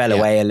 They fell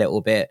away a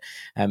little bit,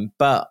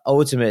 but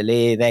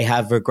ultimately they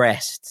have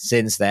regressed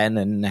since then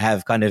and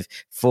have kind of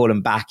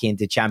fallen back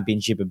into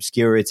Championship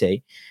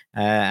obscurity.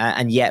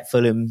 And yet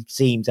Fulham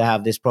seem to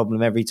have this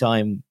problem every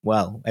time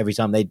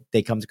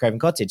they come to Craven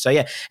Cottage. So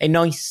yeah, a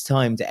nice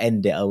time to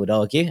end it, I would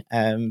argue.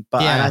 And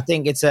I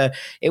think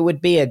it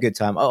would be a good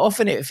time.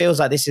 Often it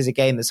feels like this is a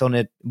game that's on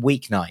a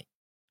weeknight.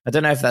 I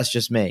don't know if that's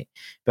just me,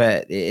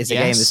 but it's a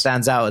game that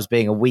stands out as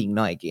being a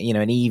weeknight,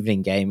 an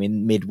evening game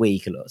in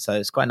midweek a lot. So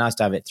it's quite nice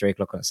to have it 3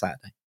 o'clock on a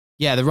Saturday.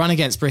 Yeah, the run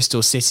against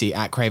Bristol City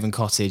at Craven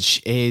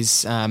Cottage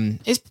is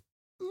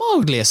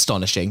mildly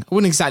astonishing. I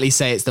wouldn't exactly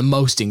say it's the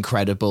most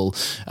incredible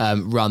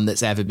run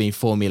that's ever been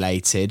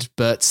formulated,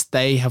 but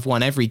they have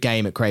won every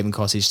game at Craven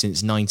Cottage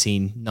since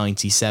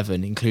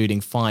 1997,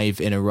 including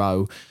 5 in a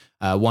row.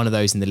 One of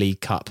those in the League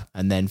Cup,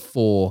 and then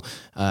 4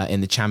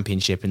 in the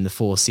Championship in the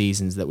 4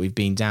 seasons that we've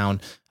been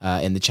down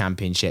in the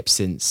Championship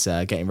since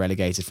getting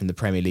relegated from the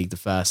Premier League the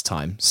first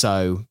time.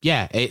 So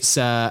yeah, it's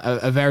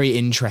a very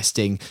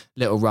interesting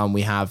little run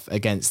we have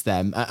against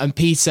them. And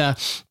Peter,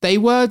 they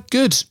were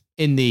good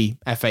in the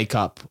FA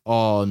Cup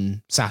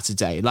on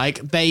Saturday. Like,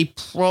 they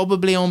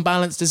probably on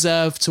balance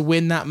deserved to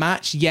win that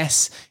match.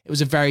 Yes, it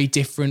was a very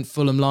different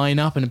Fulham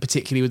lineup, and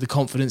particularly with the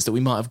confidence that we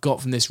might have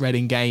got from this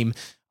Reading game,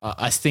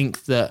 I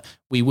think that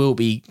we will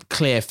be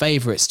clear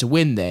favourites to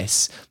win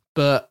this,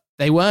 but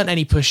they weren't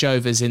any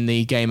pushovers in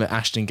the game at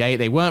Ashton Gate.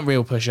 They weren't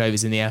real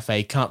pushovers in the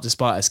FA Cup,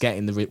 despite us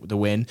getting the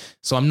win.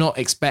 So I'm not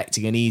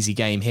expecting an easy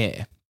game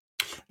here.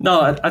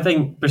 No, I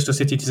think Bristol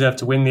City deserve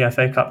to win the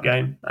FA Cup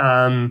game.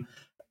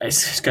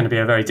 It's going to be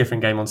a very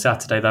different game on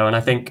Saturday, though, and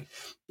I think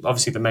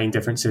obviously the main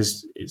difference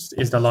is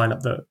the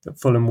lineup that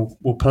Fulham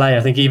will play.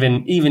 I think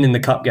even in the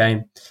cup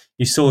game,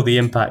 you saw the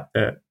impact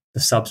that the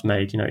subs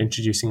made,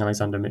 introducing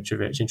Alexander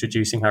Mitrovic,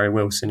 introducing Harry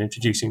Wilson,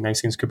 introducing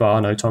Naismith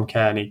Kebano, Tom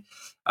Kearney.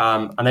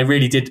 And they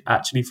really did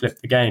actually flip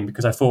the game,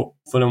 because I thought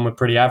Fulham were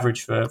pretty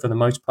average for the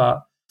most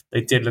part.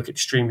 They did look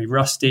extremely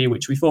rusty,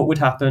 which we thought would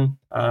happen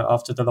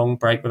after the long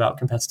break without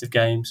competitive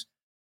games.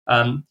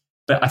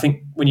 But I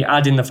think when you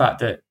add in the fact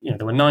that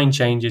there were 9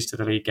 changes to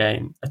the league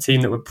game, a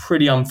team that were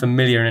pretty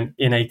unfamiliar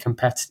in a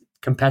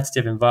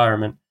competitive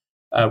environment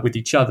with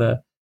each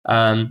other,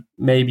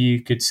 maybe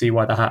you could see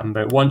why that happened.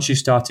 But once you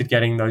started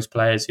getting those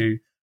players who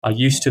are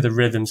used to the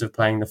rhythms of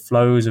playing, the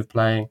flows of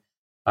playing,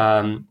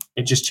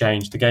 it just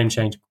changed. The game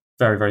changed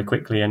very, very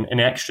quickly. And in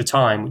extra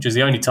time, which was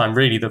the only time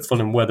really that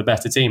Fulham were the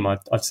better team,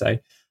 I'd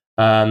say,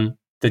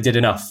 they did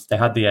enough. They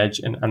had the edge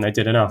and they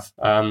did enough.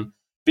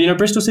 But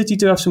Bristol City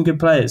do have some good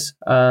players.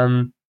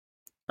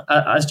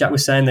 As Jack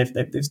was saying, they've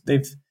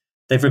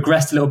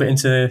regressed a little bit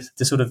into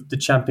the sort of the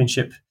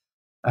Championship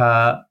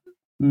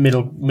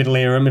middle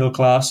era, middle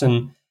class,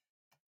 and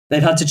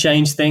they've had to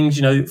change things.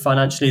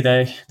 Financially,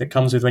 that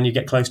comes with when you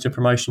get close to a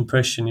promotion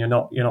push and you're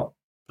not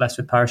blessed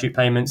with parachute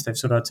payments. They've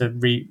sort of had to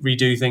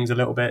redo things a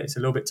little bit. It's a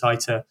little bit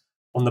tighter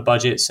on the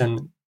budgets,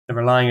 and they're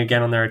relying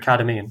again on their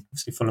academy. And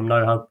obviously, Fulham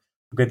know how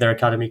good their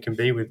academy can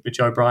be with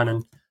Joe Bryan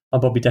and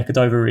Bobby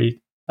Decordova-Reid.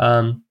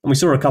 And we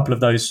saw a couple of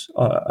those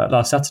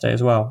last Saturday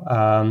as well.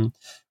 I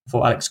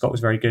thought Alex Scott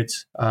was very good.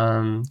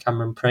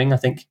 Cameron Pring, I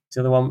think, is the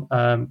other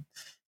one,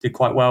 did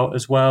quite well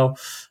as well.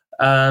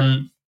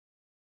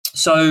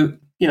 So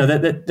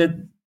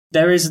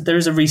there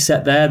is a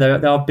reset there.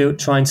 They are built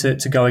trying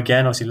to go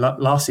again. Obviously,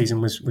 last season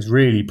was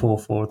really poor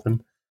for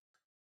them.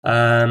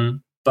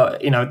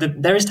 But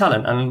there is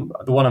talent, and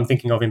the one I'm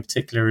thinking of in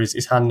particular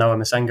is Han Noah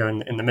Masengo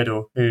in the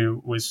middle,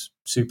 who was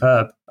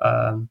superb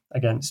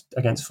against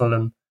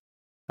Fulham.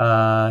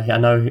 I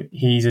know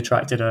he's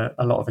attracted a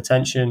lot of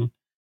attention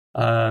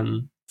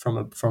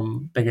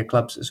from bigger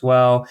clubs as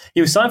well.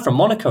 He was signed from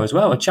Monaco as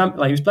well.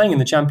 He was playing in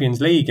the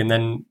Champions League, and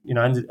then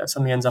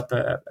suddenly ends up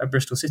at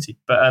Bristol City.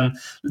 But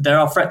there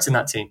are threats in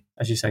that team,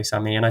 as you say,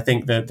 Sammy. And I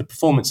think the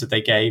performance that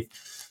they gave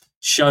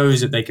shows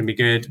that they can be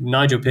good.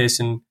 Nigel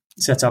Pearson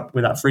set up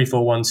with that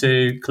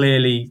 3-4-1-2.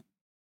 Clearly,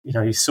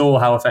 he saw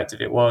how effective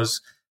it was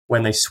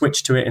when they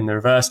switched to it in the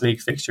reverse league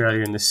fixture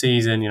earlier in the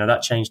season.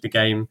 That changed the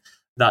game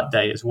that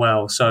day as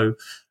well. So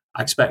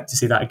I expect to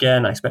see that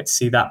again. I expect to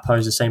see that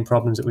pose the same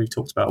problems that we've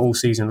talked about all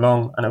season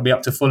long, and it'll be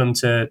up to Fulham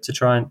to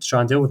try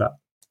and deal with that.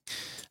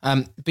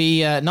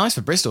 Be nice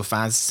for Bristol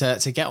fans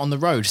to get on the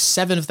road.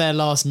 7 of their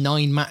last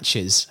 9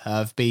 matches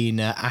have been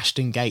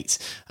Ashton Gate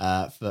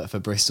for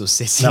Bristol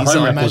City. The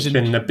home record's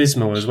been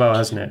abysmal as well,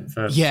 hasn't it?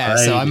 For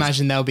so I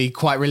imagine they'll be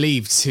quite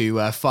relieved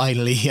to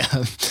finally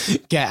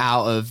get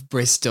out of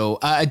Bristol.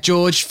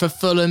 George, for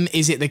Fulham,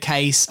 is it the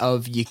case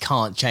of you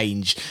can't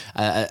change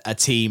a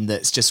team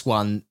that's just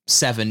won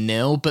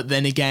 7-0. But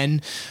then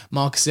again,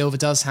 Marcus Silva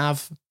does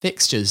have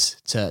fixtures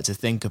to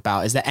think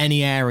about. Is there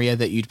any area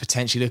that you'd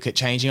potentially look at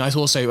changing? I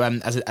also,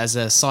 as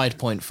a side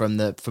point from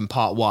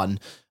part one,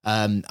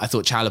 I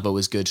thought Chalobah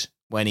was good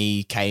when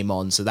he came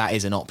on, so that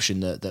is an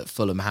option that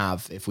Fulham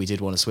have if we did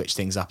want to switch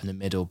things up in the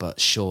middle. But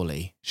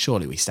surely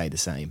we stay the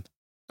same.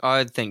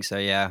 I think so.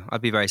 Yeah,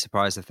 I'd be very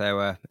surprised if there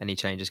were any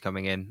changes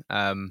coming in.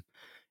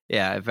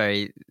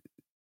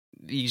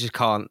 You just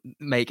can't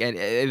make any.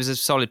 It was a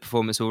solid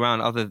performance all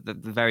round. Other the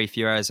very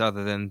few errors,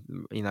 other than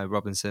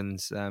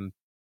Robinson's.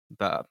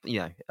 But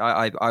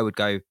I would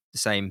go the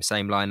same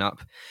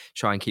lineup,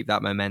 try and keep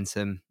that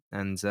momentum,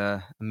 and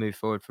move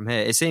forward from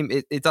here.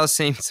 It does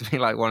seem to be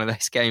like one of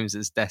those games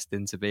that's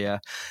destined to be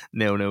a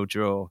 0-0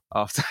 draw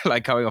after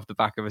like coming off the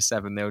back of a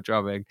 7-0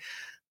 drubbing.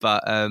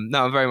 But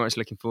no, I'm very much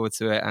looking forward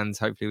to it, and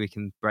hopefully we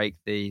can break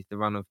the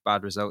run of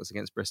bad results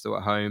against Bristol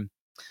at home.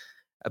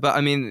 But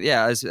I mean,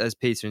 yeah, as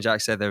Peter and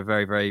Jack said, they're a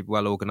very, very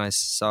well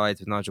organised side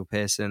with Nigel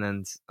Pearson,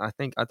 and I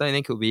don't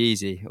think it'll be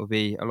easy. It'll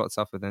be a lot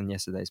tougher than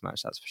yesterday's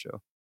match, that's for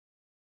sure.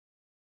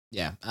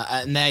 Yeah,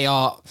 and they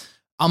are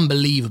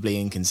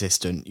unbelievably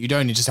inconsistent. You'd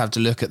only just have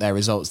to look at their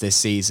results this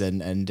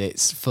season, and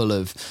it's full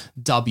of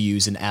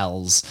W's and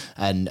L's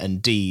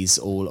and D's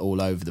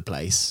all over the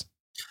place.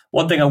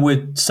 One thing I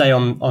would say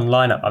on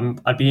lineup,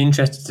 I'd be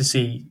interested to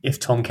see if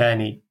Tom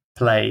Cairney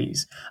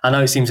plays. I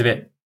know it seems a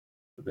bit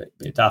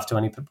daft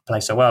when he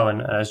plays so well,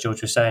 and as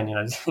George was saying,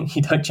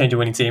 you don't change a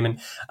winning team,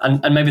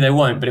 and maybe they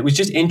won't. But it was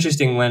just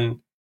interesting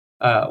when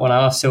I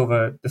asked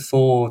Silva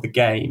before the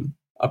game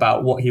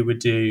about what he would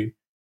do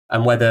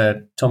and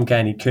whether Tom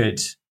Cairney could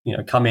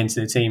come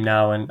into the team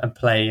now and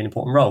play an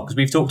important role, because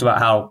we've talked about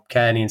how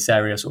Cairney and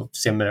Seri are sort of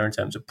similar in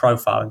terms of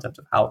profile, in terms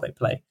of how they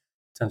play,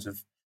 in terms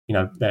of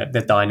their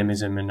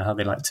dynamism and how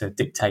they like to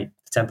dictate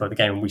the tempo of the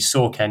game. And we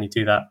saw Cairney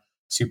do that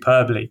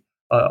superbly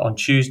on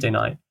Tuesday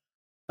night.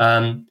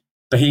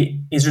 But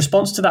his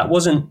response to that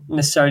wasn't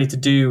necessarily to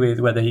do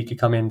with whether he could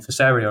come in for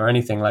Seri or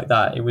anything like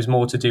that. It was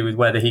more to do with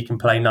whether he can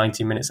play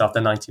 90 minutes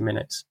after 90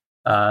 minutes.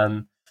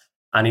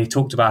 And he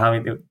talked about how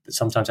he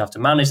sometimes have to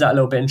manage that a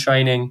little bit in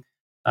training.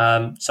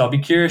 So I'll be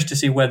curious to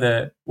see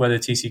whether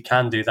TC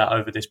can do that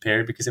over this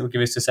period, because it will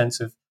give us a sense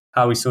of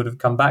how he's sort of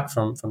come back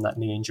from that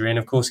knee injury. And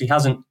of course, he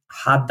hasn't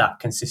had that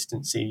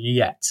consistency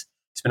yet.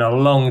 It's been a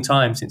long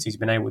time since he's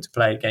been able to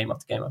play game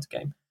after game after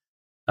game.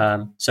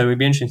 So it'd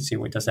be interesting to see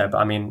what he does there. But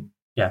I mean,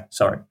 yeah,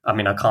 sorry. I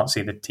mean, I can't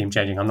see the team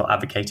changing. I'm not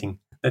advocating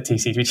that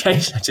TC be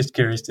changed. I'm just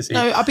curious to see.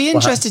 No, I'd be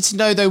interested to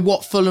know, though,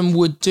 what Fulham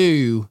would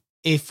do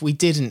if we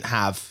didn't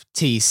have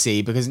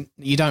TC, because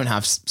you don't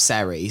have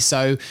Seri.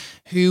 So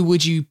who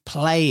would you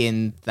play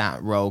in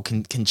that role?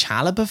 Can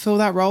Chalobah fill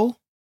that role?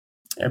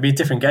 It'd be a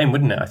different game,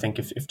 wouldn't it? I think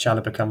if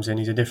Chalobah comes in,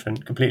 he's a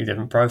completely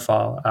different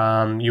profile.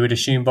 You would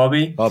assume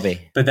Bobby,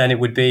 but then it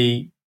would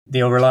be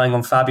you're relying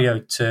on Fabio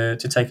to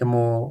take a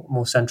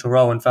more central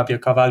role. And Fabio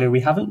Carvalho, we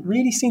haven't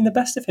really seen the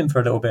best of him for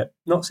a little bit.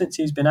 Not since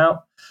he's been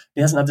out.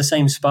 He hasn't had the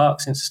same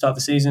spark since the start of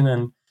the season,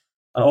 and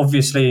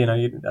obviously,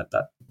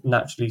 that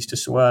naturally leads to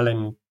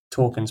swirling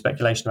talk and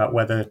speculation about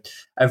whether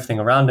everything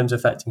around him's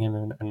affecting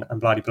him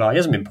and blah blah. He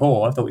hasn't been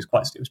poor. I thought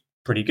it was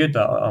pretty good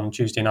on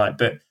Tuesday night,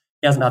 but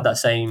he hasn't had that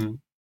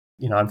same.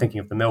 I'm thinking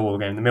of the Millwall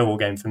game. The Millwall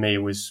game for me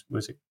was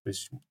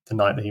the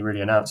night that he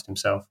really announced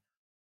himself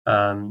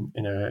in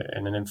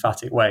an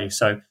emphatic way.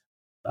 So,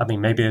 I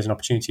mean, maybe there's an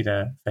opportunity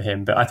there for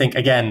him. But I think,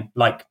 again,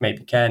 like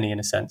maybe Cairney in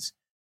a sense,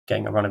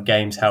 getting a run of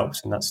games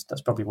helps, and that's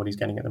probably what he's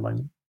getting at the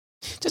moment.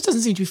 Just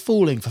doesn't seem to be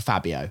falling for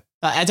Fabio.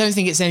 I don't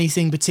think it's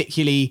anything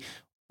particularly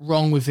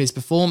wrong with his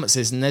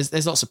performances, and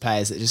there's lots of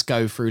players that just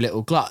go through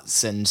little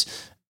gluts, and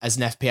as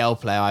an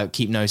FPL player, I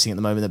keep noticing at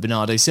the moment that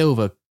Bernardo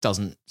Silva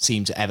doesn't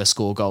seem to ever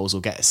score goals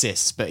or get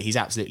assists, but he's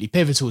absolutely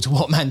pivotal to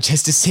what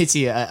Manchester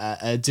City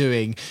are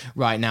doing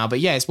right now. But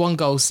yeah, it's one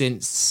goal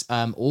since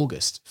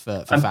August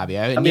for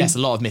Fabio. And yes, a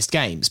lot of missed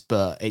games,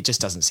 but it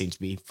just doesn't seem to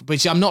be,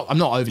 which I'm not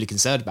overly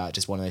concerned about,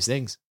 just one of those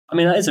things. I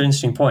mean, that is an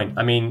interesting point.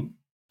 I mean,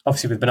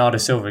 obviously with Bernardo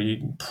Silva,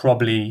 you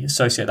probably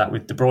associate that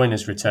with De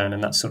Bruyne's return,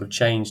 and that's sort of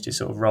changed his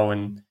sort of role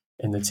in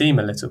the team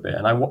a little bit.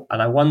 And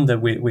I wonder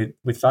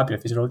with Fabio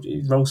if his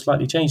role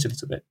slightly changed a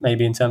little bit,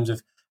 maybe in terms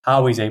of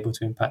how he's able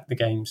to impact the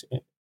games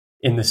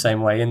in the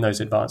same way in those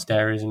advanced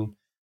areas. And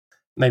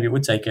maybe it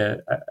would take a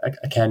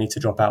Cairney to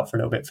drop out for a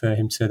little bit for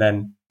him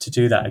to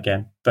do that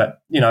again.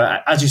 But,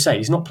 as you say,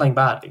 he's not playing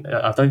badly.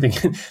 I don't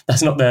think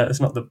that's not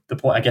the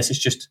point. I guess it's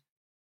just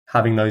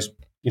having those,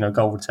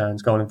 goal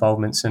returns, goal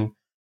involvements, and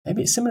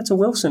maybe it's similar to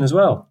Wilson as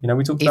well.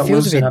 We talked about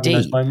Wilson having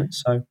those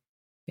moments. So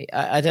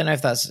I don't know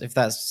if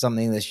that's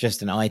something that's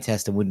just an eye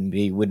test and wouldn't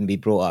be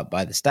brought up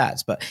by the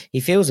stats, but he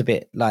feels a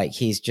bit like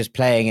he's just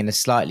playing in a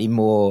slightly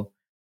more,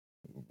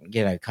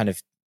 kind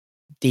of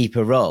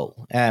deeper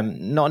role.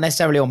 Not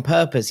necessarily on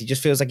purpose. He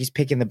just feels like he's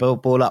picking the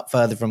ball up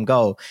further from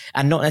goal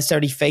and not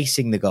necessarily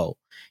facing the goal.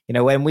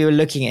 When we were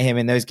looking at him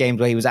in those games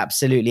where he was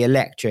absolutely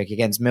electric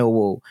against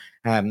Millwall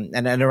and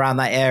around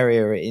that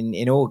area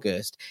in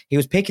August, he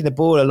was picking the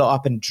ball a lot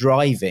up and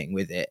driving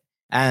with it.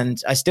 And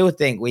I still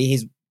think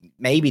he's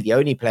maybe the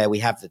only player we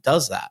have that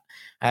does that.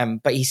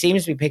 But he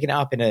seems to be picking it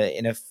up in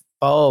a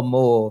far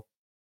more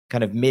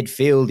kind of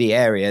midfieldy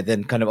area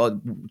than kind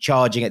of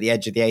charging at the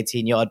edge of the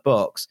 18-yard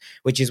box,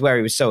 which is where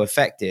he was so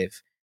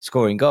effective,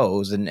 scoring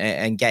goals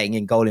and getting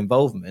in goal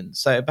involvement.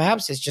 So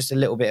perhaps it's just a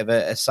little bit of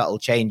a subtle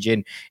change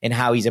in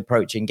how he's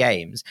approaching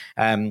games.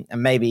 And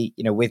maybe,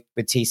 with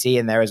TC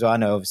in there as well. I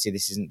know obviously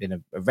this hasn't been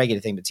a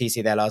regular thing, but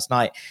TC there last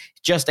night,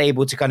 just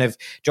able to kind of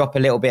drop a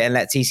little bit and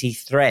let TC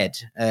thread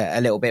a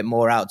little bit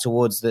more out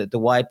towards the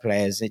wide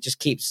players. It just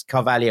keeps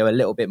Carvalho a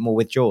little bit more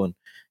withdrawn.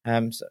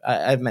 So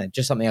I mean,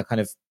 just something I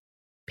kind of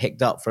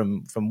picked up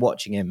from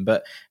watching him,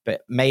 but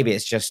maybe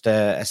it's just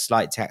a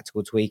slight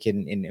tactical tweak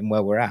in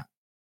where we're at.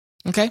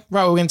 Okay,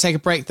 right, we're going to take a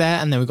break there,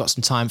 and then we've got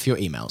some time for your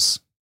emails.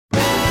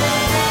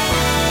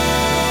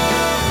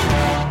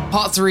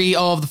 Part 3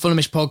 of the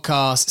Fulhamish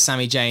podcast,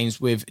 Sammy James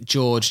with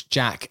George,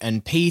 Jack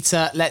and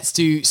Peter. Let's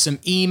do some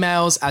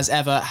emails as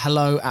ever.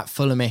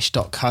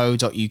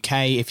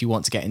 hello@fulhamish.co.uk if you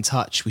want to get in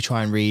touch. We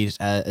try and read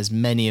as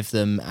many of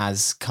them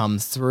as come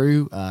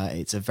through.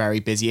 It's a very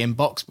busy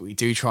inbox, but we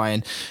do try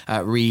and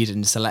read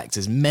and select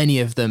as many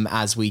of them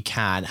as we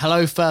can.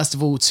 Hello, first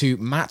of all, to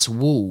Matt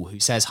Wall, who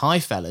says, "Hi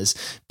fellas,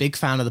 big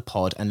fan of the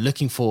pod and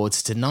looking forward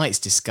to tonight's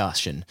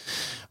discussion.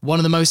 One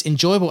of the most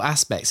enjoyable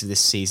aspects of this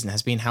season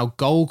has been how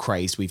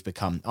goal-crazed we've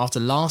become. After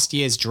last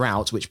year's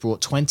drought, which brought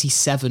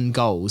 27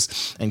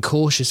 goals, and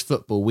cautious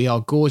football, we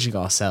are gorging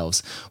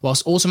ourselves.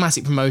 Whilst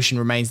automatic promotion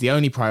remains the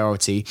only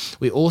priority,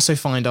 we also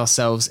find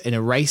ourselves in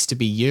a race to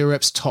be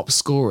Europe's top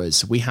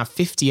scorers. We have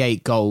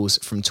 58 goals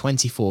from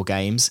 24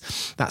 games.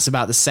 That's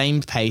about the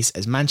same pace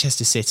as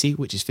Manchester City,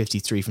 which is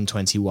 53 from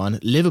 21,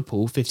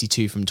 Liverpool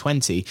 52 from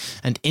 20,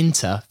 and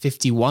Inter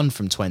 51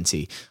 from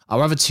 20.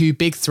 Our other two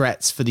big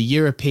threats for the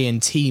European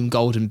team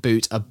Golden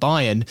Boot are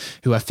Bayern,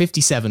 who have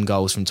 57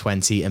 goals from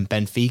 20, and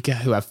Benfica,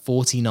 who have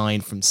 49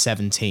 from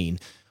 17.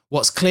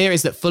 What's clear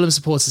is that Fulham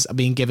supporters are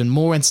being given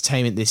more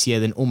entertainment this year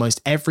than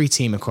almost every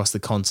team across the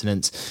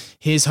continent.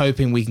 Here's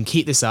hoping we can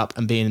keep this up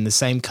and being in the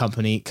same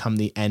company come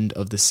the end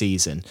of the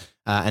season."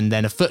 And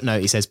then a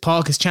footnote, he says,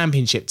 "Parker's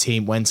championship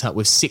team went up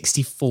with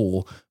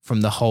 64 from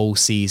the whole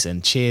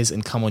season. Cheers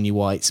and come on you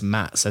whites,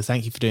 Matt." So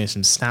thank you for doing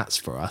some stats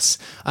for us.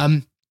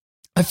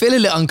 I feel a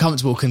little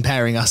uncomfortable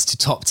comparing us to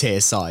top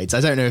tier sides. I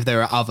don't know if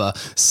there are other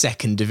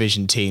second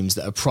division teams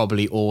that are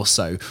probably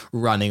also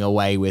running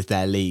away with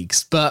their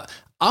leagues, but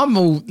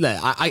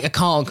I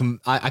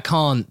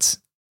can't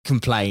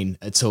complain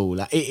at all.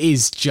 It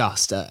is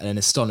just an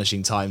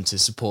astonishing time to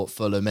support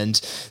Fulham, and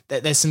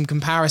there's some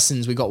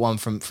comparisons. We got one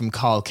from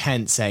Carl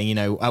Kent saying,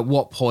 at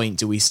what point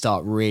do we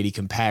start really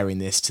comparing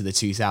this to the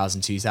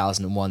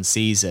 2000-2001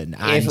 season?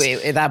 And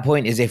at that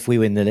point is if we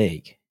win the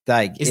league.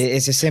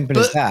 It's as simple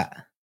as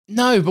that.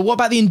 No, but what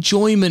about the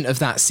enjoyment of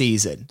that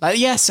season?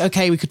 Yes,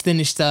 okay, we could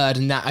finish third,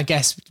 and that, I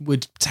guess,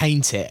 would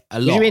taint it a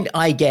lot. What do you mean,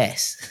 I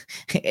guess?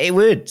 It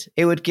would,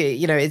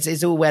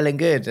 it's all well and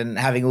good and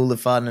having all the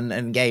fun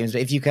and games, but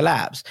if you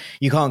collapse,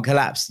 you can't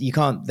collapse. You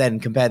can't then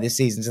compare this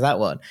season to that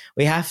one.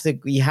 You have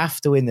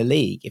to win the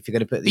league if you're going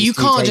to put these. But you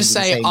can't just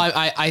say,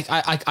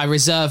 I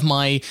reserve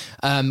my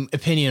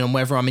opinion on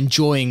whether I'm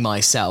enjoying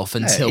myself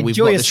until we've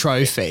got the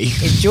trophy.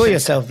 Enjoy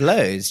yourself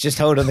loads. Just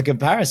hold on the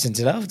comparison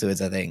till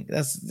afterwards, I think.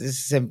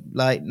 This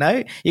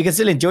no, you can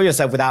still enjoy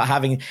yourself without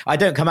having. I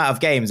don't come out of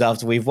games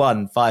after we've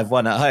won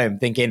 5-1 at home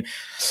thinking,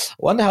 I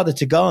wonder how the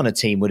Tigana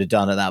team would have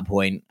done at that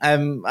point. I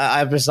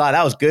was like,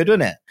 that was good,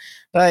 wasn't it?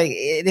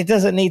 It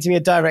doesn't need to be a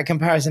direct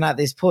comparison at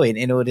this point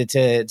in order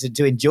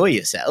to enjoy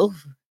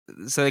yourself.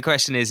 So the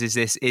question is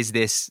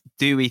this,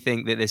 do we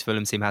think that this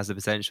Fulham team has the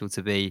potential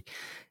to be,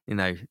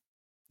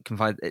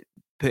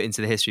 put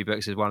into the history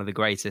books as one of the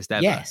greatest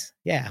ever? Yes.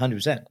 Yeah,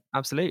 100%.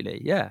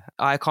 Absolutely. Yeah.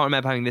 I can't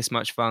remember having this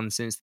much fun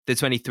since the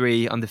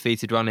 23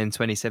 undefeated run in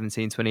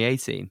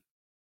 2017-2018.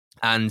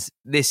 And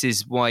this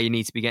is why you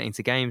need to be getting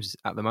to games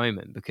at the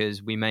moment,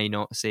 because we may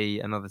not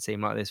see another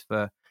team like this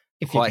for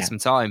quite some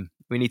time.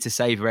 We need to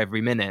savour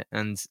every minute.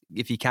 And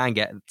if you can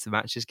get to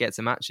matches, get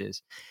to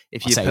matches.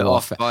 If you put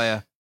off by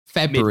a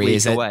February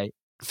is away.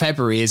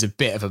 February is a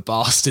bit of a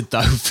bastard,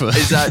 though.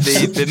 Is that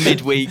the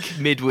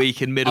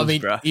midweek in Middlesbrough? I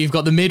mean, you've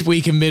got the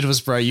midweek in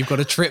Middlesbrough, you've got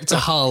a trip to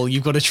Hull,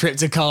 you've got a trip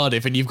to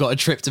Cardiff, and you've got a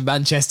trip to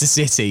Manchester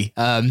City.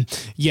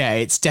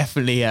 It's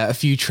definitely a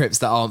few trips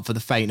that aren't for the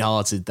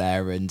faint-hearted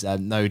there, and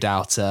no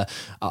doubt,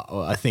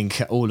 I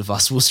think all of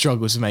us will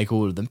struggle to make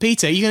all of them.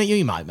 Peter,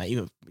 you might, mate.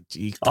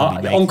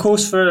 On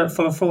course for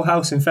a full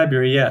house in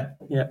February, yeah.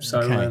 So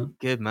okay.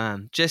 Good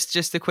man.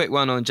 Just a quick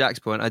one on Jack's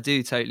point. I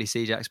do totally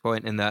see Jack's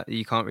point in that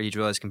you can't really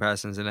draw those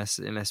comparisons unless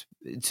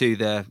to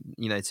the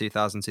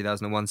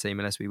 2000-2001 team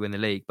unless we win the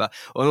league. But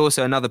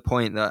also another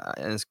point that,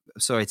 and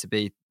sorry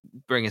to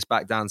bring us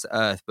back down to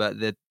earth, but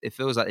it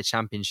feels like the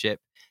championship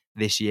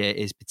this year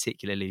is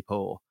particularly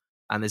poor.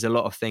 And there's a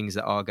lot of things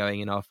that are going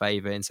in our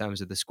favour in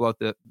terms of the squad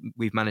that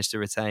we've managed to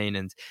retain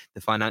and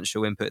the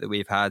financial input that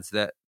we've had.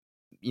 That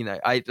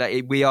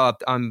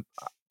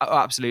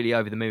absolutely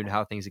over the moon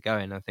how things are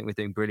going. I think we're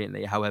doing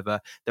brilliantly. However,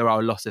 there are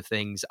a lot of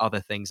other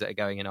things that are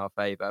going in our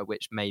favour,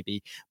 which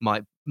maybe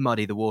might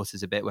muddy the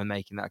waters a bit when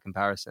making that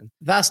comparison.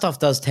 That stuff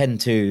does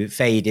tend to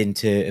fade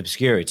into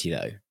obscurity,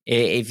 though.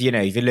 If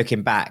you're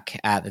looking back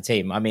at the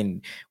team, I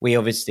mean, we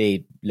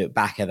obviously look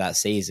back at that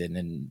season,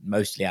 and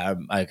mostly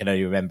I can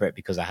only remember it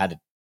because I had a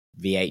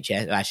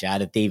VHS. Actually, I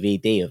had a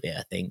DVD of it.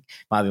 I think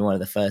might have been one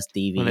of the first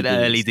DVDs. One of the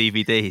early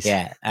DVDs.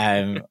 Yeah,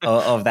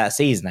 of that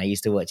season. I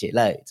used to watch it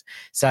loads.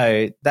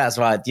 So that's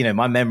why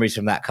my memories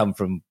from that come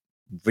from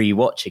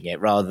rewatching it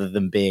rather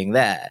than being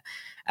there.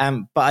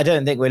 But I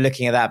don't think we're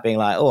looking at that being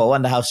like, oh, I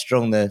wonder how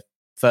strong the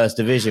first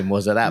division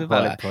was at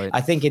that point.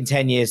 I think in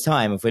 10 years'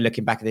 time, if we're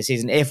looking back at the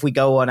season, if we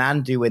go on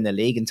and do win the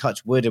league and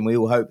touch wood, and we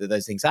all hope that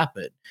those things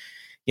happen,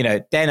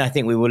 then I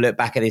think we will look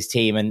back at this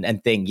team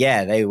and think,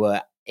 yeah, they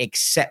were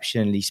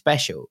exceptionally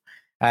special.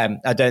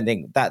 I don't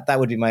think that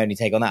would be my only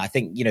take on that. I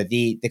think,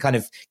 the kind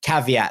of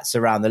caveats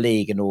around the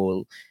league and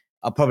all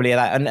are probably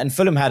that. And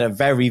Fulham had a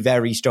very,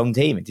 very strong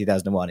team in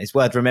 2001. It's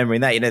worth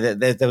remembering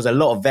that, there was a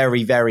lot of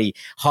very, very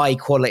high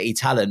quality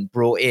talent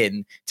brought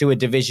in to a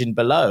division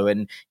below.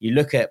 And you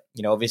look at,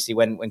 obviously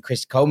when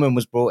Chris Coleman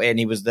was brought in,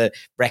 he was the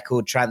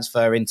record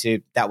transfer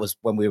that was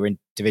when we were in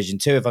Division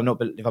 2, if I'm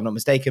not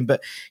mistaken.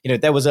 But,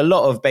 there was a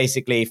lot of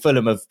basically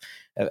Fulham of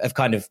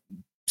kind of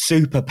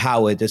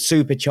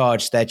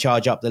supercharged their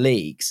charge up the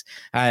leagues.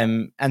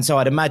 And so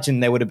I'd imagine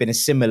there would have been a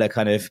similar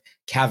kind of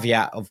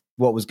caveat of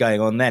what was going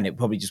on then. It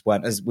probably just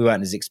we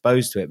weren't as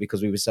exposed to it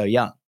because we were so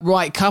young.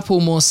 Right, couple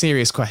more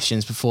serious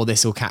questions before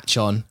this will catch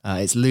on.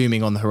 It's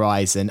looming on the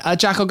horizon.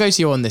 Jack, I'll go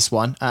to you on this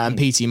one. And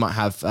Peter, you might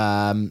have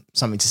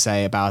something to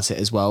say about it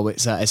as well.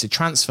 It's a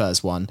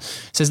transfers one.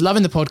 It says,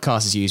 loving the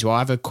podcast as usual. I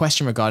have a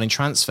question regarding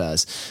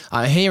transfers.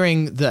 I'm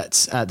hearing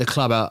that the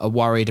club are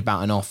worried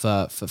about an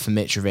offer for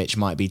Mitrovic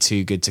might be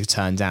too good to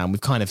turn down.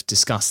 We've kind of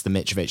discussed the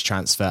Mitrovic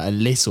transfer a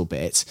little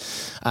bit.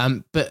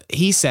 But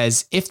he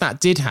says, if that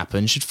did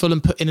happen, should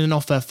Fulham put in an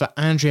offer for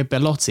Andrea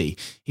Bellotti?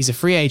 He's a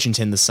free agent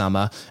in the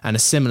summer and a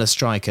similar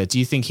striker. Do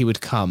you think he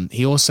would come?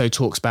 He also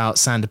talks about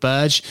Sander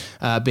Berge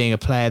being a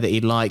player that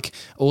he'd like.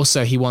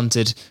 Also, he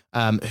wanted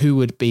who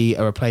would be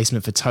a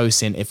replacement for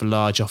Tosin if a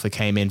large offer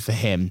came in for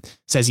him.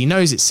 Says he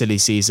knows it's silly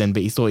season,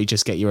 but he thought he'd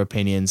just get your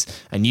opinions.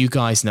 And you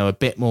guys know a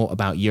bit more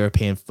about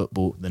European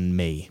football than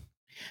me.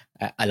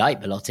 I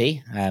like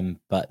Bellotti,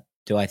 but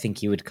do I think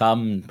he would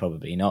come?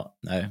 Probably not.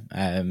 No.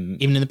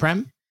 Even in the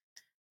Prem?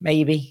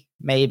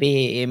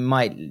 Maybe it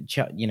might,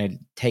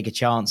 take a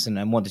chance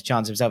and want to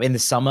chance himself in the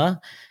summer.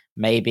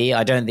 Maybe.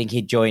 I don't think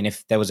he'd join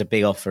if there was a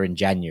big offer in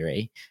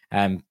January.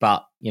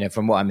 But,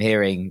 from what I'm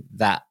hearing,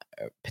 that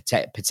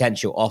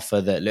potential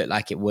offer that looked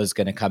like it was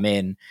going to come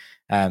in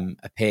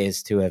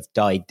appears to have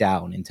died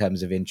down in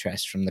terms of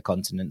interest from the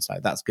continent. So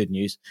that's good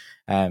news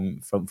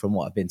from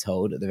what I've been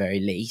told at the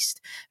very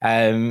least.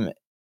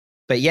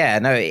 But yeah,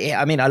 no,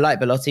 I mean, I like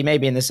Bellotti.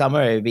 Maybe in the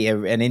summer it would be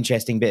an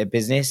interesting bit of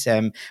business.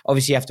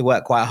 Obviously, you have to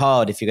work quite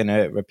hard if you're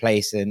going to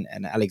replace an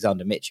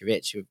Alexander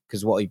Mitrovic,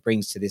 because what he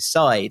brings to this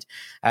side.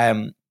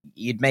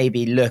 You'd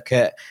maybe look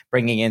at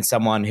bringing in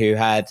someone who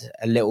had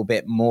a little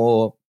bit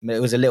more.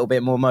 It was a little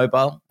bit more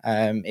mobile.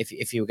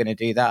 If you were going to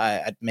do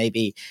that, I'd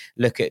maybe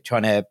look at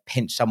trying to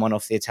pinch someone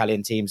off the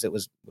Italian teams that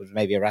was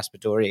maybe a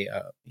Raspadori,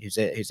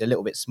 who's a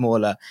little bit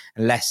smaller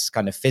and less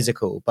kind of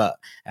physical, but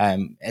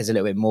is a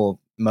little bit more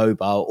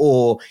mobile.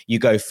 Or you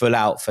go full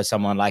out for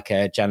someone like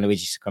a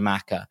Gianluigi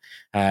Scamacca,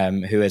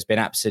 who has been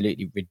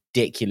absolutely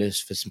ridiculous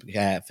for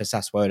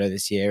Sassuolo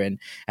this year, and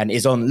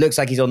looks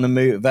like he's on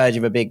the verge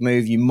of a big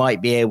move. You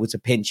might be able to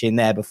pinch in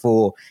there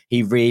before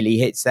he really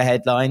hits the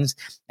headlines.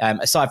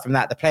 Aside from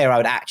that, the player I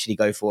would actually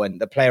go for, and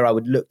the player I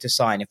would look to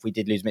sign if we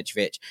did lose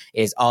Mitrovic,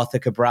 is Arthur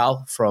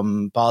Cabral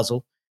from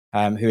Basel,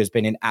 who has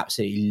been in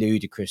absolutely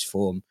ludicrous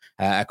form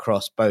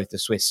across both the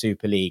Swiss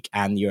Super League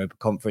and the Europa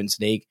Conference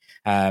League,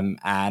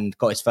 and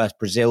got his first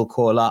Brazil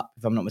call up,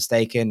 if I'm not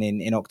mistaken,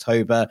 in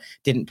October.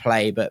 Didn't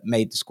play, but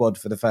made the squad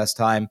for the first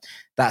time.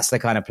 That's the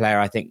kind of player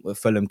I think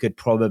Fulham could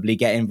probably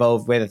get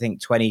involved with. I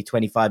think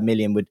 20-25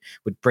 million would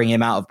bring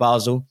him out of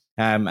Basel.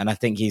 And I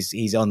think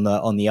he's on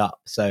the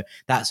up. So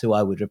that's who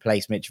I would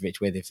replace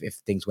Mitrovic with if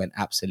things went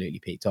absolutely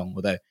Pete Tong.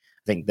 Although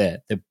I think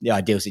the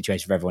ideal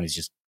situation for everyone is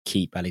just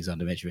keep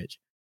Alexander Mitrovic.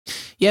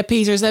 Yeah,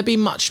 Peter, has there been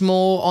much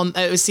more on?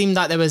 It seemed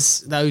like there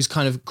was those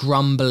kind of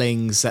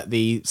grumblings at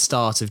the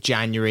start of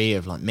January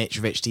of like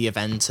Mitrovic to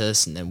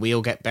Juventus, and then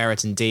we'll get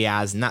Barrett and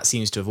Diaz, and that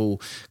seems to have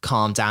all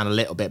calmed down a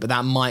little bit. But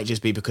that might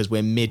just be because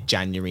we're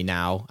mid-January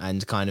now,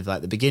 and kind of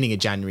like the beginning of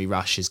January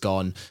rush is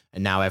gone,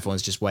 and now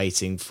everyone's just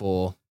waiting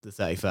for the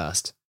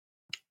 31st.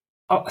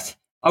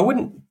 I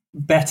wouldn't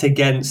bet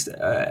against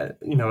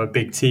a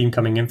big team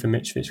coming in for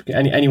Mitrovic.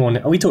 Anyone,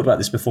 we talked about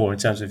this before in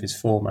terms of his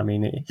form. I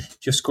mean, if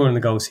you're scoring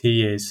the goals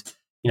he is,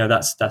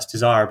 that's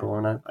desirable.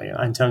 And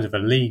in terms of a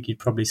league, you'd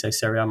probably say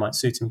Serie A might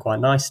suit him quite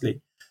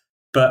nicely.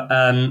 But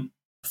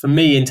for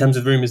me, in terms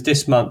of rumours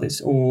this month,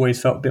 it's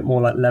always felt a bit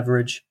more like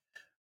leverage.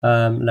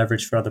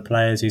 leverage for other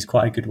players. He's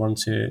quite a good one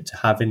to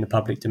have in the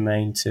public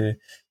domain to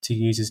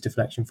use as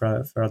deflection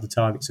for other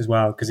targets as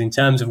well. Because in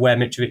terms of where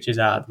Mitrovic is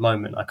at the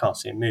moment, I can't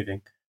see him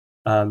moving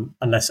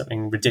unless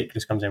something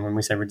ridiculous comes in. When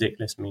we say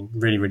ridiculous, I mean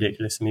really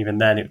ridiculous, and even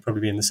then it would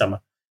probably be in the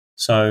summer.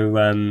 So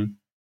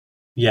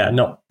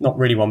not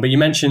really one. But you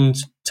mentioned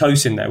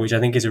Tosin there, which I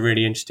think is a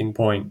really interesting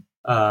point.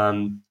 I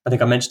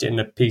think I mentioned it in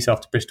the piece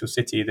after Bristol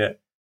City that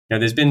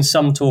there's been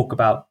some talk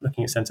about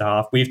looking at centre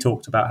half. We've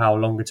talked about how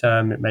longer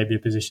term it may be a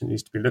position that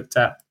needs to be looked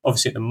at.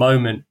 Obviously, at the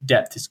moment,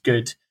 depth is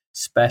good,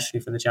 especially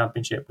for the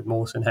Championship with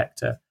Mawson,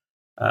 Hector,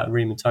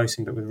 Ream and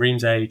Tosin. But with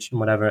Ream's age and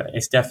whatever,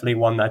 it's definitely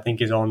one that I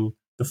think is on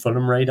the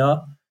Fulham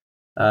radar.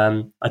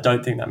 I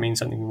don't think that means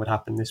something would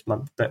happen this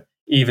month. But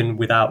even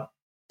without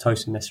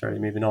Tosin necessarily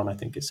moving on, I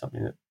think it's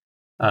something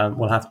that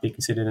will have to be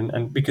considered.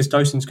 And because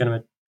Tosin's going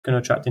to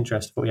attract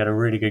interest, I thought he had a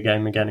really good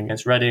game again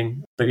against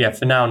Reading. But yeah,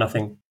 for now,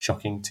 nothing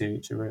shocking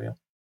to reveal.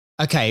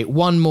 Okay,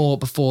 one more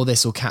before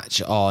this will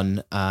catch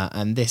on.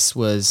 And this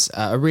was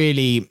a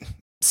really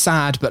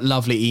sad but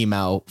lovely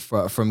email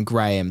from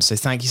Graham. So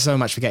thank you so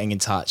much for getting in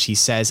touch. He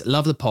says,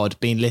 love the pod,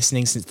 been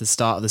listening since the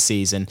start of the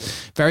season.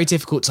 Very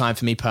difficult time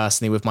for me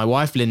personally with my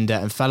wife Linda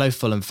and fellow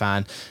Fulham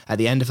fan at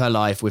the end of her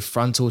life with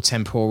frontal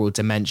temporal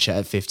dementia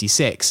at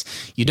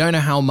 56. You don't know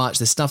how much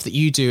the stuff that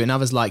you do and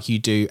others like you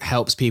do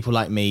helps people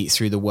like me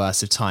through the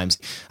worst of times.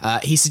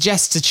 He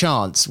suggests a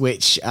chant,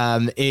 which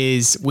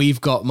is We've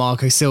Got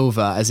Marco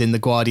Silva, as in the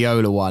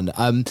Guardiola one.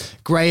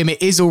 Graham,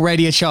 it is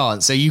already a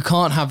chant, so you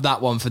can't have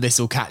that one for This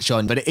Will Catch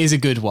On, but it is a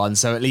good one,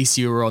 so at least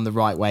you were on the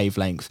right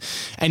wavelength.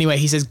 Anyway,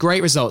 he says,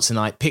 great result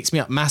tonight. Picks me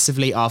up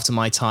massively after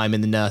my time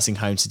in the nursing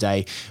home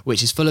today,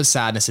 which is full of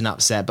sadness and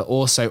upset, but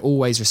also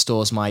always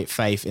restores my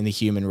faith in the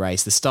human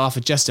race. The staff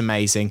are just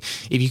amazing.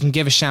 If you can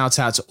give a shout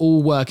out to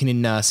all working in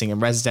nursing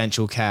and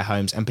residential care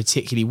homes, and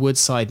particularly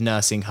Woodside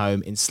Nursing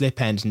Home in Slip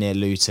End near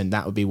Luton,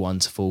 that would be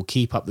wonderful.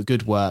 Keep up the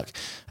good work.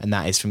 And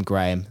that is from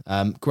Graham.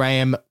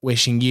 Graham,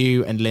 wishing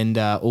you and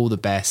Linda all the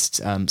best.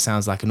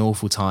 Sounds like an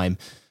awful time,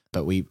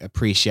 but we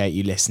appreciate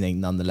you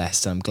listening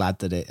nonetheless. I'm glad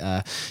that it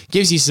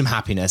gives you some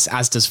happiness,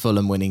 as does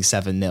Fulham winning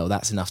 7-0.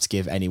 That's enough to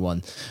give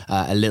anyone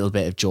a little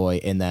bit of joy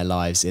in their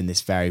lives in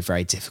this very,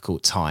 very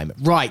difficult time.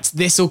 Right,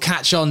 This Will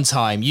Catch On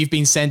time. You've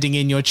been sending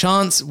in your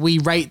chants. We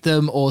rate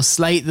them or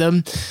slate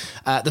them.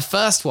 The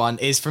first one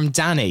is from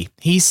Danny.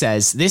 He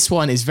says, this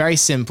one is very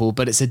simple,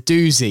 but it's a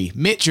doozy.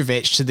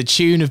 Mitrovic to the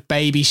tune of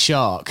Baby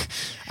Shark,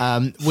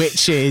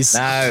 which is...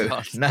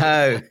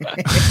 No.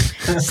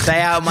 Stay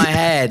out my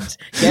head.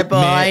 Get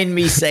behind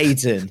me,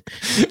 Satan.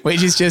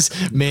 Which is just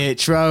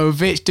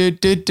Mitrovic,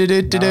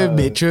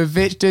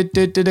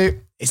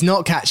 Mitrovic, It's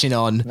not catching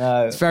on.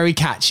 No. It's very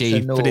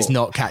catchy, but it's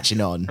not catching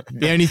on.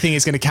 The only thing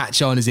it's going to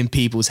catch on is in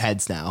people's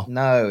heads now.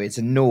 No, it's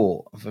a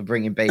naught for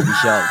bringing Baby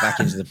Shark back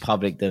into the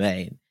public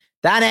domain.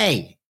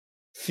 Danny!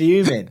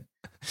 Fuming.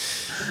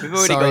 We've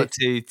already got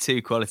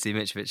two quality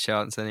Mitrovic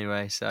chants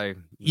anyway, so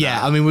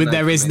yeah. I mean,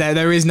 there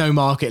is no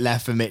market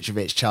left for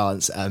Mitrovic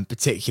chants,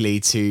 particularly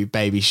to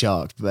Baby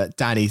Shark. But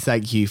Danny,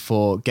 thank you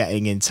for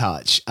getting in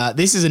touch.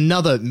 This is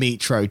another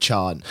Mitro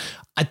chant.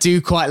 I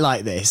do quite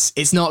like this.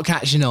 It's not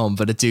catching on,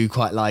 but I do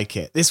quite like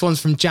it. This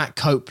one's from Jack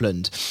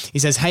Copeland. He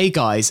says, hey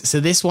guys, so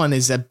this one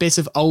is a bit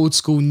of old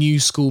school, new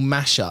school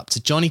mashup to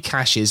Johnny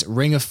Cash's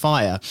Ring of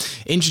Fire,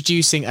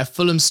 introducing a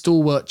Fulham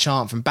stalwart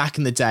chant from back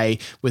in the day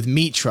with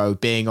Mitro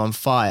being on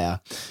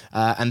fire.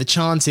 And the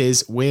chant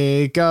is,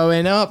 we're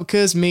going up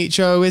because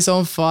Mitro is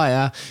on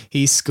fire.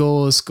 He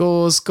scores,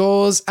 scores,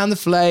 scores, and the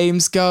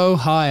flames go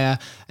higher.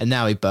 And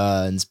now he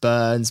burns,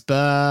 burns,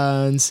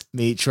 burns.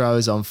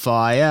 Mitro's on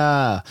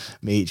fire.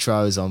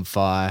 Mitro's on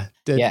fire.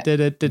 Yeah,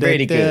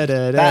 really good.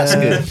 That's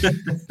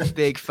good.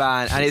 Big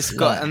fan. And it's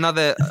got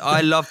another...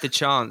 I love the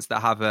chants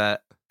that have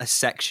a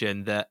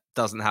section that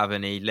doesn't have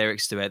any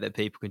lyrics to it that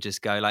people can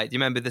just go like... Do you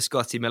remember the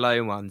Scotty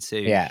Malone one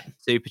too? Yeah.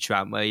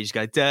 Supertramp, where you just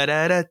go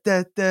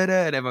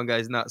da-da-da-da-da-da, and everyone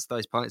goes nuts,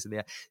 those pints in the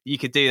air. You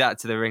could do that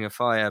to the Ring of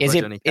Fire by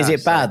Johnny Cash. Is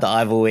it bad that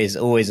I've always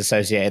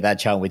associated that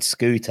chant with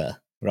Scooter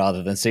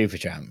rather than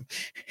Supertramp?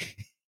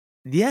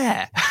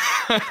 Yeah.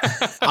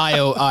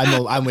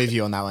 I'm with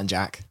you on that one,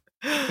 Jack.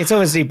 It's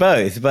obviously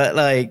both, but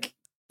like,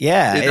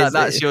 yeah.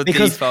 That's your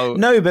default.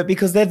 No, but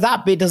because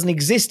that bit doesn't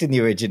exist in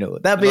the original.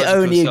 That bit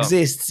only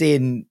exists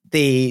in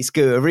the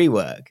Scooter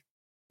rework.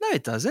 No,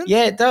 it doesn't.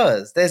 Yeah, it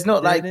does. There's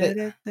not like...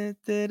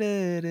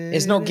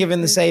 it's not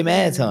given the same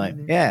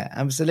airtime. Yeah,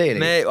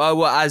 absolutely.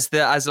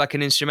 As like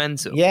an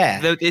instrumental.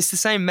 Yeah. It's the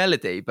same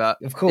melody, but...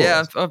 Of course.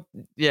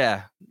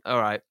 Yeah, all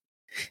right.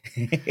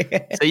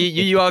 So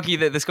you argue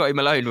that the Scotty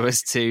Malone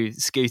was to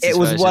Scooter's It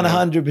was version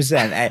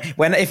 100%.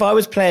 If I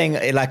was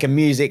playing like a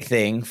music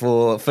thing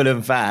for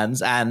Fulham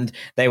fans and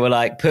they were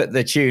like, put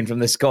the tune from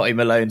the Scotty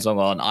Malone song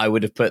on, I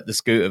would have put the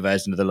Scooter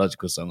version of the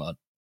Logical song on.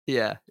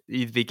 Yeah,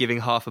 you'd be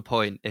giving half a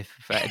point if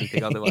for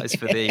anything otherwise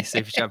for the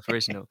Supertramp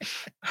original.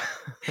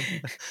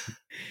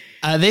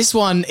 This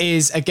one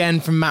is again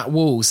from Matt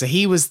Wall. So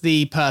he was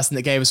the person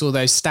that gave us all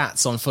those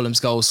stats on Fulham's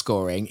goal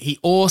scoring. He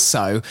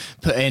also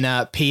put in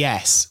a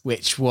PS,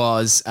 which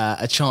was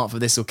a chant for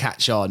This Will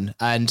Catch On.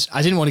 And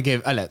I didn't want to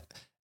give... look,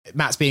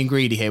 Matt's being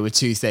greedy here with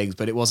two things,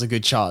 but it was a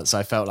good chance. So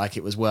I felt like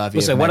it was worthy.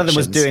 Also, of one of them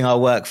was mentions. doing our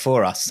work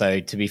for us. So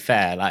to be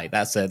fair, like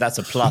that's a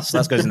plus.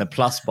 That goes in the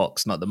plus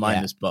box, not the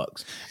minus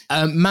box.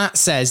 Matt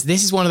says,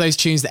 this is one of those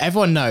tunes that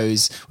everyone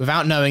knows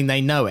without knowing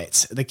they know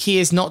it. The key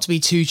is not to be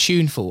too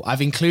tuneful.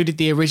 I've included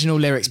the original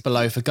lyrics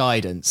below for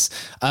guidance.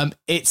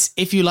 It's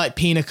If You Like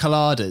Pina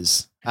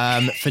Coladas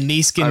for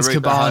Neeskins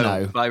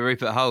Cabano. By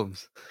Rupert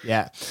Holmes.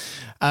 Yeah.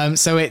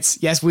 So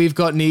it's, yes, we've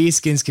got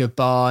Neeskins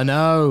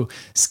Cabano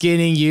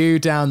skinning you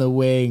down the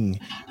wing.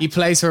 He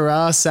plays for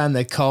us and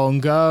the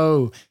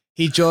Congo.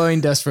 He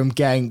joined us from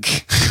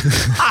Genk.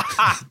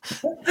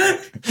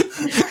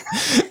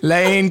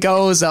 Laying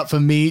goals up for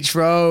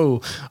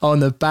Mitro on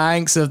the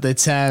banks of the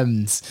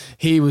Thames.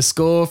 He will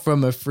score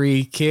from a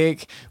free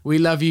kick. We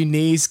love you,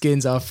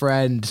 Neeskins, our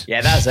friend.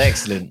 Yeah, that's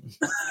excellent.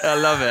 I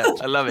love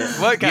it.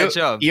 Won't catch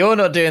on. You're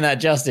not doing that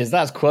justice.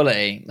 That's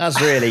quality.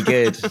 That's really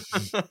good.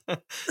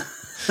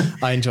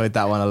 I enjoyed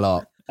that one a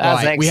lot.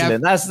 That's Right,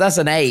 excellent. That's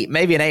an 8,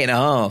 maybe an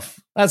 8.5.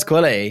 That's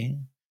quality.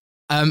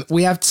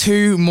 We have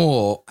two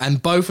more,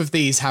 and both of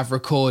these have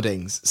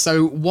recordings.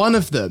 So one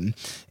of them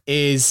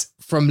is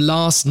from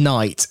last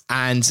night,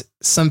 and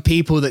some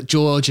people that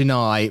George and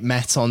I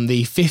met on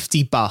the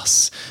 50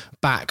 bus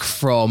back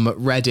from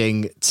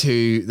Reading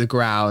to the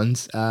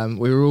ground.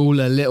 We were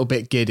all a little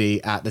bit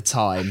giddy at the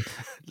time.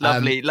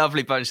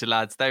 Lovely bunch of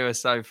lads. They were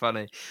so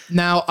funny.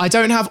 Now, I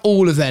don't have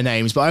all of their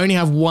names, but I only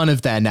have one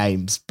of their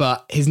names.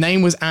 But his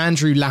name was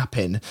Andrew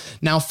Lappin.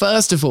 Now,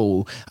 first of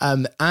all,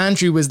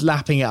 Andrew was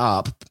lapping it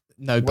up.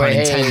 No pun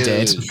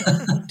intended.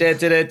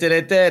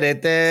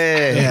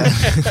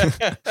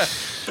 Yeah.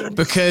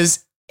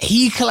 Because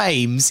he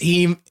claims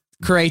he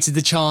created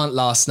the chant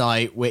last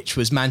night, which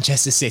was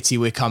Manchester City,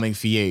 we're coming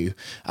for you.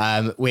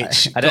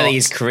 Which I don't think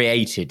he's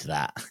created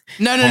that.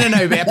 No.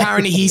 But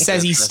apparently he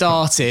says he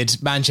started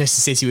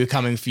Manchester City, we're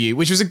coming for you,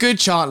 which was a good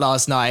chant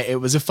last night. It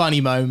was a funny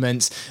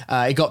moment.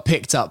 It got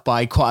picked up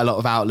by quite a lot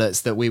of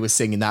outlets that we were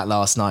singing that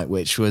last night,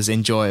 which was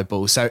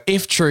enjoyable. So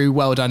if true,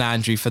 well done,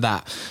 Andrew, for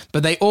that.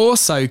 But they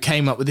also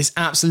came up with this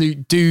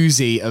absolute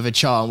doozy of a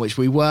chant, which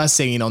we were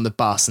singing on the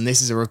bus. And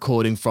this is a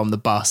recording from the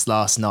bus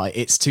last night.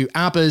 It's to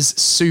ABBA's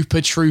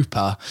Super Trooper.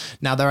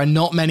 Now, there are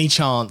not many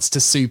chants to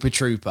Super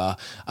Trooper,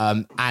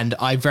 and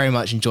I very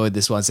much enjoyed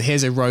this one. So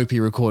here's a ropey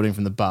recording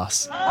from the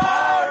bus.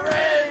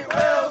 Harry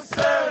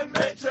Wilson,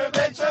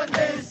 Mitrovic and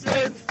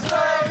Neeskins,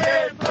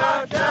 playing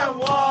black and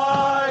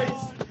white,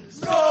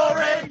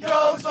 scoring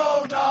goals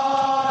all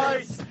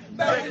night,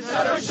 making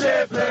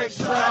Championship look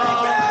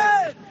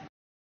strong.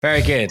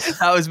 Very good.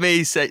 That was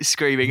me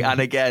screaming,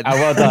 and again. Oh,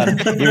 well done.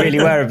 You really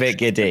were a bit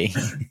giddy.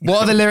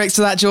 What are the lyrics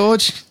to that,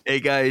 George? It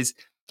goes,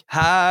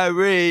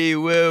 Harry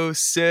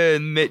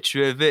Wilson,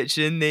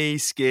 Mitrovic and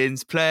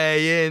Neeskins,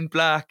 playing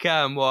black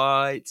and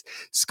white,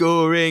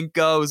 scoring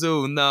goals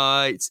all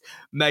night,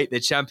 make the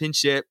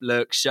Championship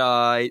look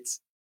shite.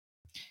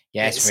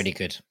 Yeah, it's really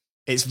good.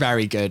 It's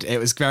very good. It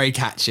was very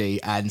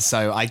catchy. And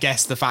so I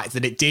guess the fact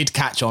that it did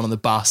catch on the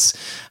bus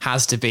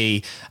has to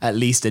be at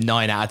least a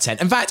 9 out of 10.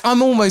 In fact,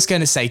 I'm almost going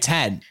to say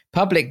 10.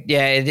 Public,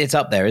 yeah, it's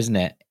up there, isn't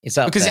it? It's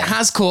up because there. It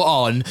has caught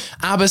on.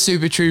 ABBA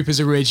Super Troopers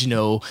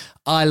original.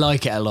 I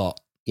like it a lot.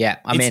 Yeah,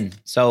 I'm in.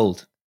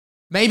 Sold.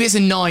 Maybe it's a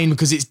 9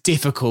 because it's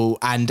difficult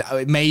and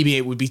maybe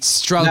it would be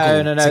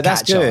struggle. No,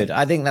 that's good.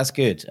 I think that's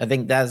good. I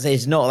think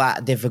it's not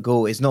that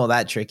difficult. It's not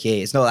that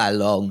tricky. It's not that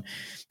long.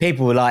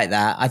 People will like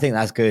that. I think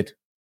that's good.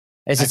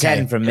 It's a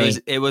 10 from me.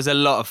 It was a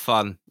lot of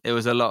fun.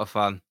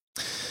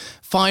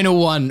 Final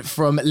one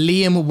from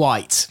Liam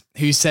White,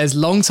 who says,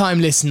 long-time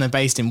listener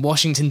based in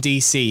Washington,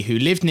 D.C., who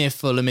lived near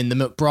Fulham in the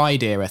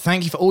McBride era.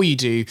 Thank you for all you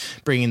do,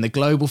 bringing the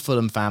global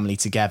Fulham family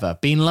together.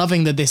 Been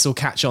loving the This'll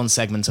Catch On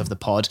segment of the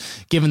pod.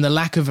 Given the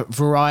lack of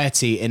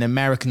variety in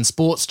American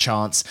sports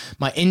chants,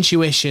 my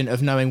intuition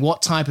of knowing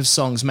what type of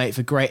songs make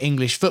for great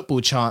English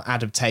football chant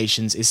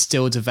adaptations is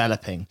still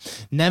developing.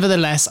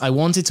 Nevertheless, I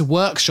wanted to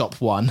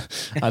workshop one,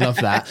 I love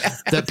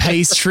that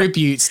pays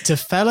tribute to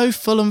fellow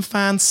Fulham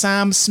fan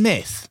Sam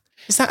Smith.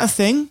 Is that a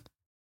thing?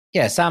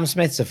 Yeah, Sam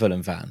Smith's a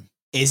Fulham fan.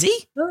 Is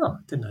he? Oh,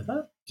 didn't know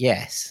that.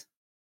 Yes.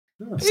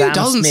 Oh. Who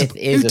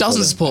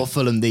doesn't support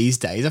Fulham these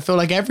days? I feel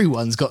like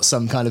everyone's got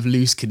some kind of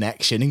loose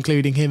connection,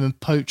 including him and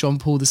Pope John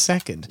Paul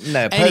II.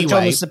 No, Pope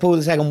John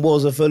Paul II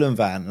was a Fulham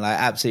fan, like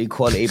absolutely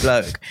quality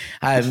bloke.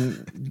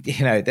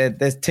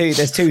 There's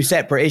two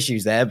separate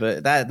issues there,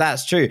 but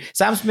that's true.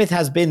 Sam Smith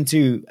has been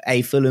to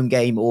a Fulham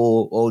game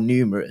or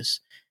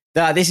numerous.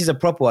 This is a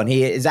proper one.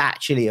 He is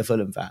actually a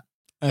Fulham fan.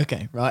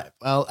 Okay, right.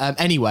 Well,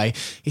 anyway,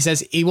 he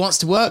says he wants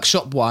to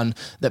workshop one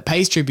that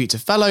pays tribute to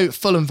fellow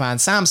Fulham fan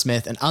Sam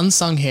Smith and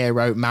unsung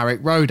hero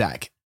Marek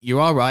Rodak. You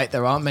are right,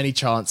 there aren't many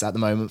chants at the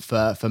moment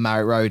for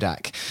Marek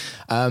Rodak.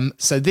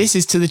 So this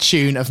is to the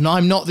tune of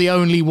I'm Not the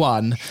Only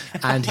One,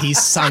 and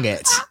he's sung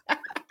it.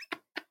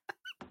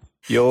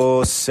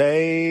 Your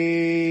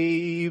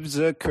saves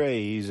are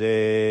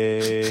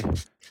crazy.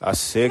 A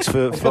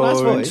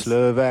 6'4"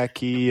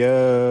 Slovakian.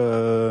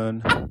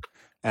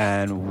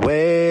 And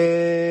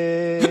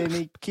when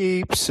he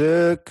keeps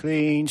a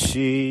clean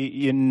sheet,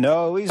 you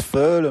know he's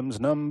Fulham's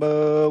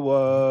number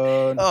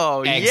one.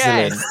 Oh, Excellent.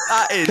 yes,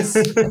 that is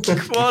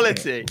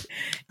quality.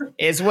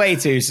 It's way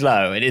too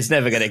slow and it's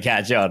never going to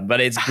catch on,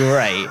 but it's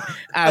great.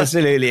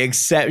 Absolutely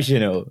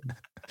exceptional.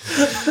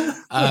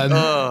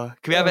 Can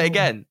we have it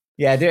again?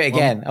 Yeah, do it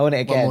again. I want it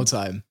again. One more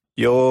time.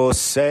 Your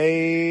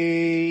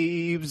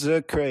saves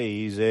are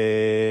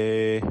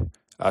crazy.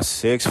 A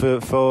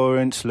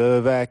 6'4"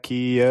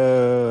 Slovakian.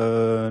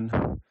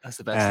 That's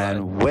the best line.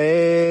 And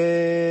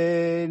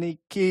when he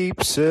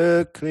keeps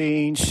a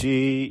clean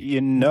sheet, you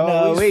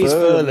know He's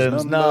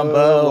Fulham's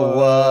number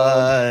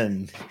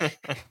one.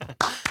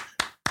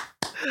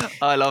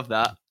 I love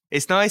that.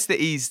 It's nice that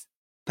he's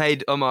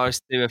paid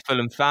homage to a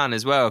Fulham fan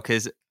as well,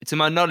 because to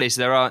my knowledge,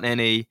 there aren't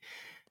any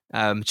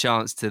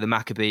chants to the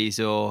Maccabees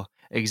or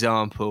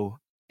example.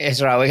 It's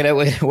right. We're gonna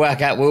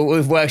work out.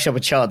 We've workshop a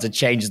chant to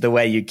change the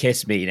way you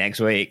kiss me next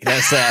week.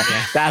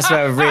 That's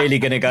where we're really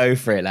gonna go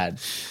for it, lad.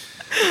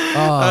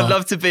 I'd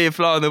love to be a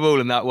fly on the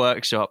wall in that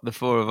workshop, the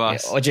four of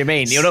us. What do you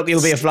mean? You'll be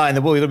a fly in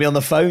the wall. You'll be on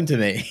the phone to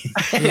me.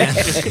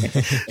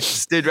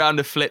 Stood around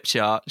a flip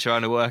chart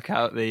trying to work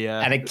out the...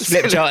 and a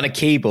flip chart and a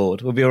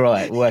keyboard. We'll be all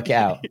right. We'll work it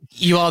out.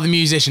 You are the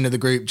musician of the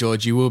group,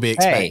 George. You will be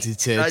expected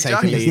to take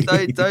Jack, a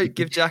lead. Don't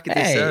give Jack a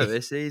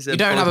disservice. He's a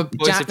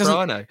voice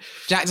soprano.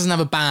 Jack doesn't have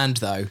a band,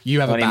 though.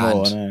 You have Not a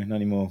anymore. band. No, not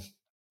anymore.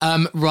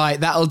 Right,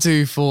 that'll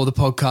do for the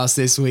podcast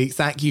this week.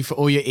 Thank you for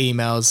all your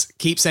emails.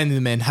 Keep sending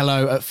them in.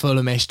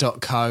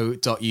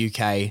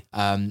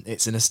 hello@fulhamish.co.uk.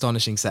 It's an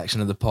astonishing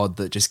section of the pod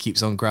that just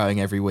keeps on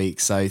growing every week.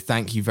 So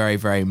thank you very,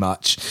 very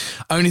much.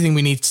 Only thing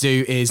we need to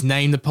do is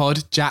name the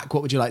pod. Jack,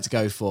 what would you like to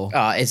go for?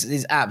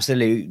 It's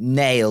absolute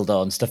nailed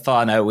on.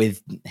 Stefano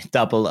with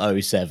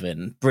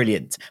 007.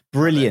 Brilliant.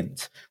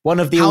 One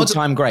of the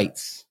all-time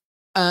greats.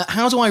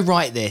 How do I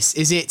write this?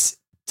 Is it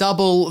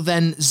double,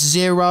 then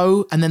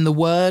 0, and then the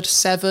word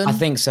 7? I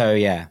think so,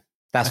 yeah.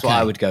 That's what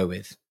I would go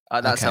with.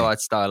 That's how I'd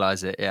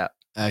stylize it, yeah.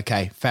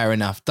 Okay, fair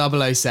enough.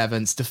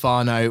 007,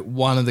 Stefano,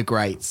 one of the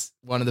greats.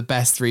 One of the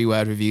best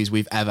 3-word reviews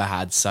we've ever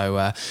had.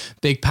 So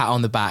big pat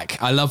on the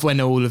back. I love when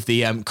all of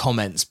the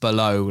comments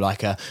below,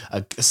 like a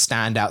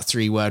standout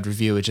 3-word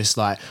review are just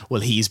like,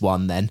 well, he's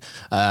won then.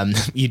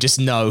 You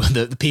just know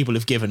that the people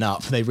have given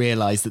up. They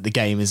realise that the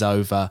game is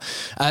over.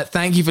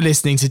 Thank you for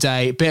listening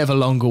today. Bit of a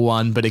longer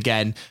one, but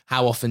again,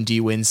 how often do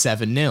you win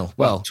 7-0?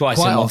 Well, twice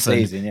quite in one often.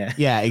 season, yeah.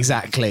 Yeah,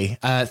 exactly.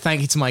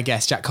 Thank you to my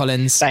guests, Jack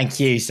Collins. Thank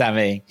you,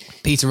 Sammy.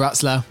 Peter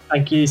Rutzler.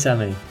 Thank you,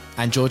 Sammy.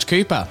 And George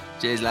Cooper.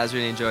 Cheers, lads.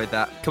 Really enjoyed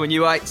that. Come on,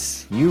 you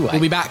Whites. We'll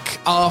be back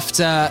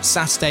after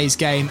Saturday's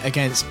game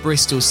against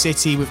Bristol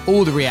City with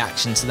all the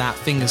reaction to that.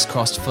 Fingers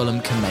crossed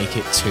Fulham can make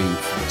it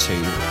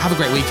 2-2. Have a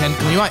great weekend.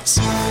 Come on, you Whites.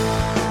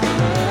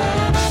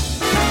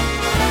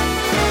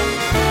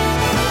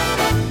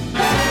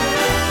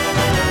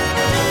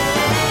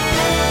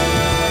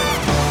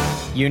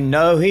 You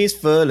know he's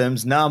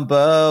Fulham's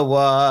number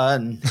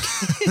one.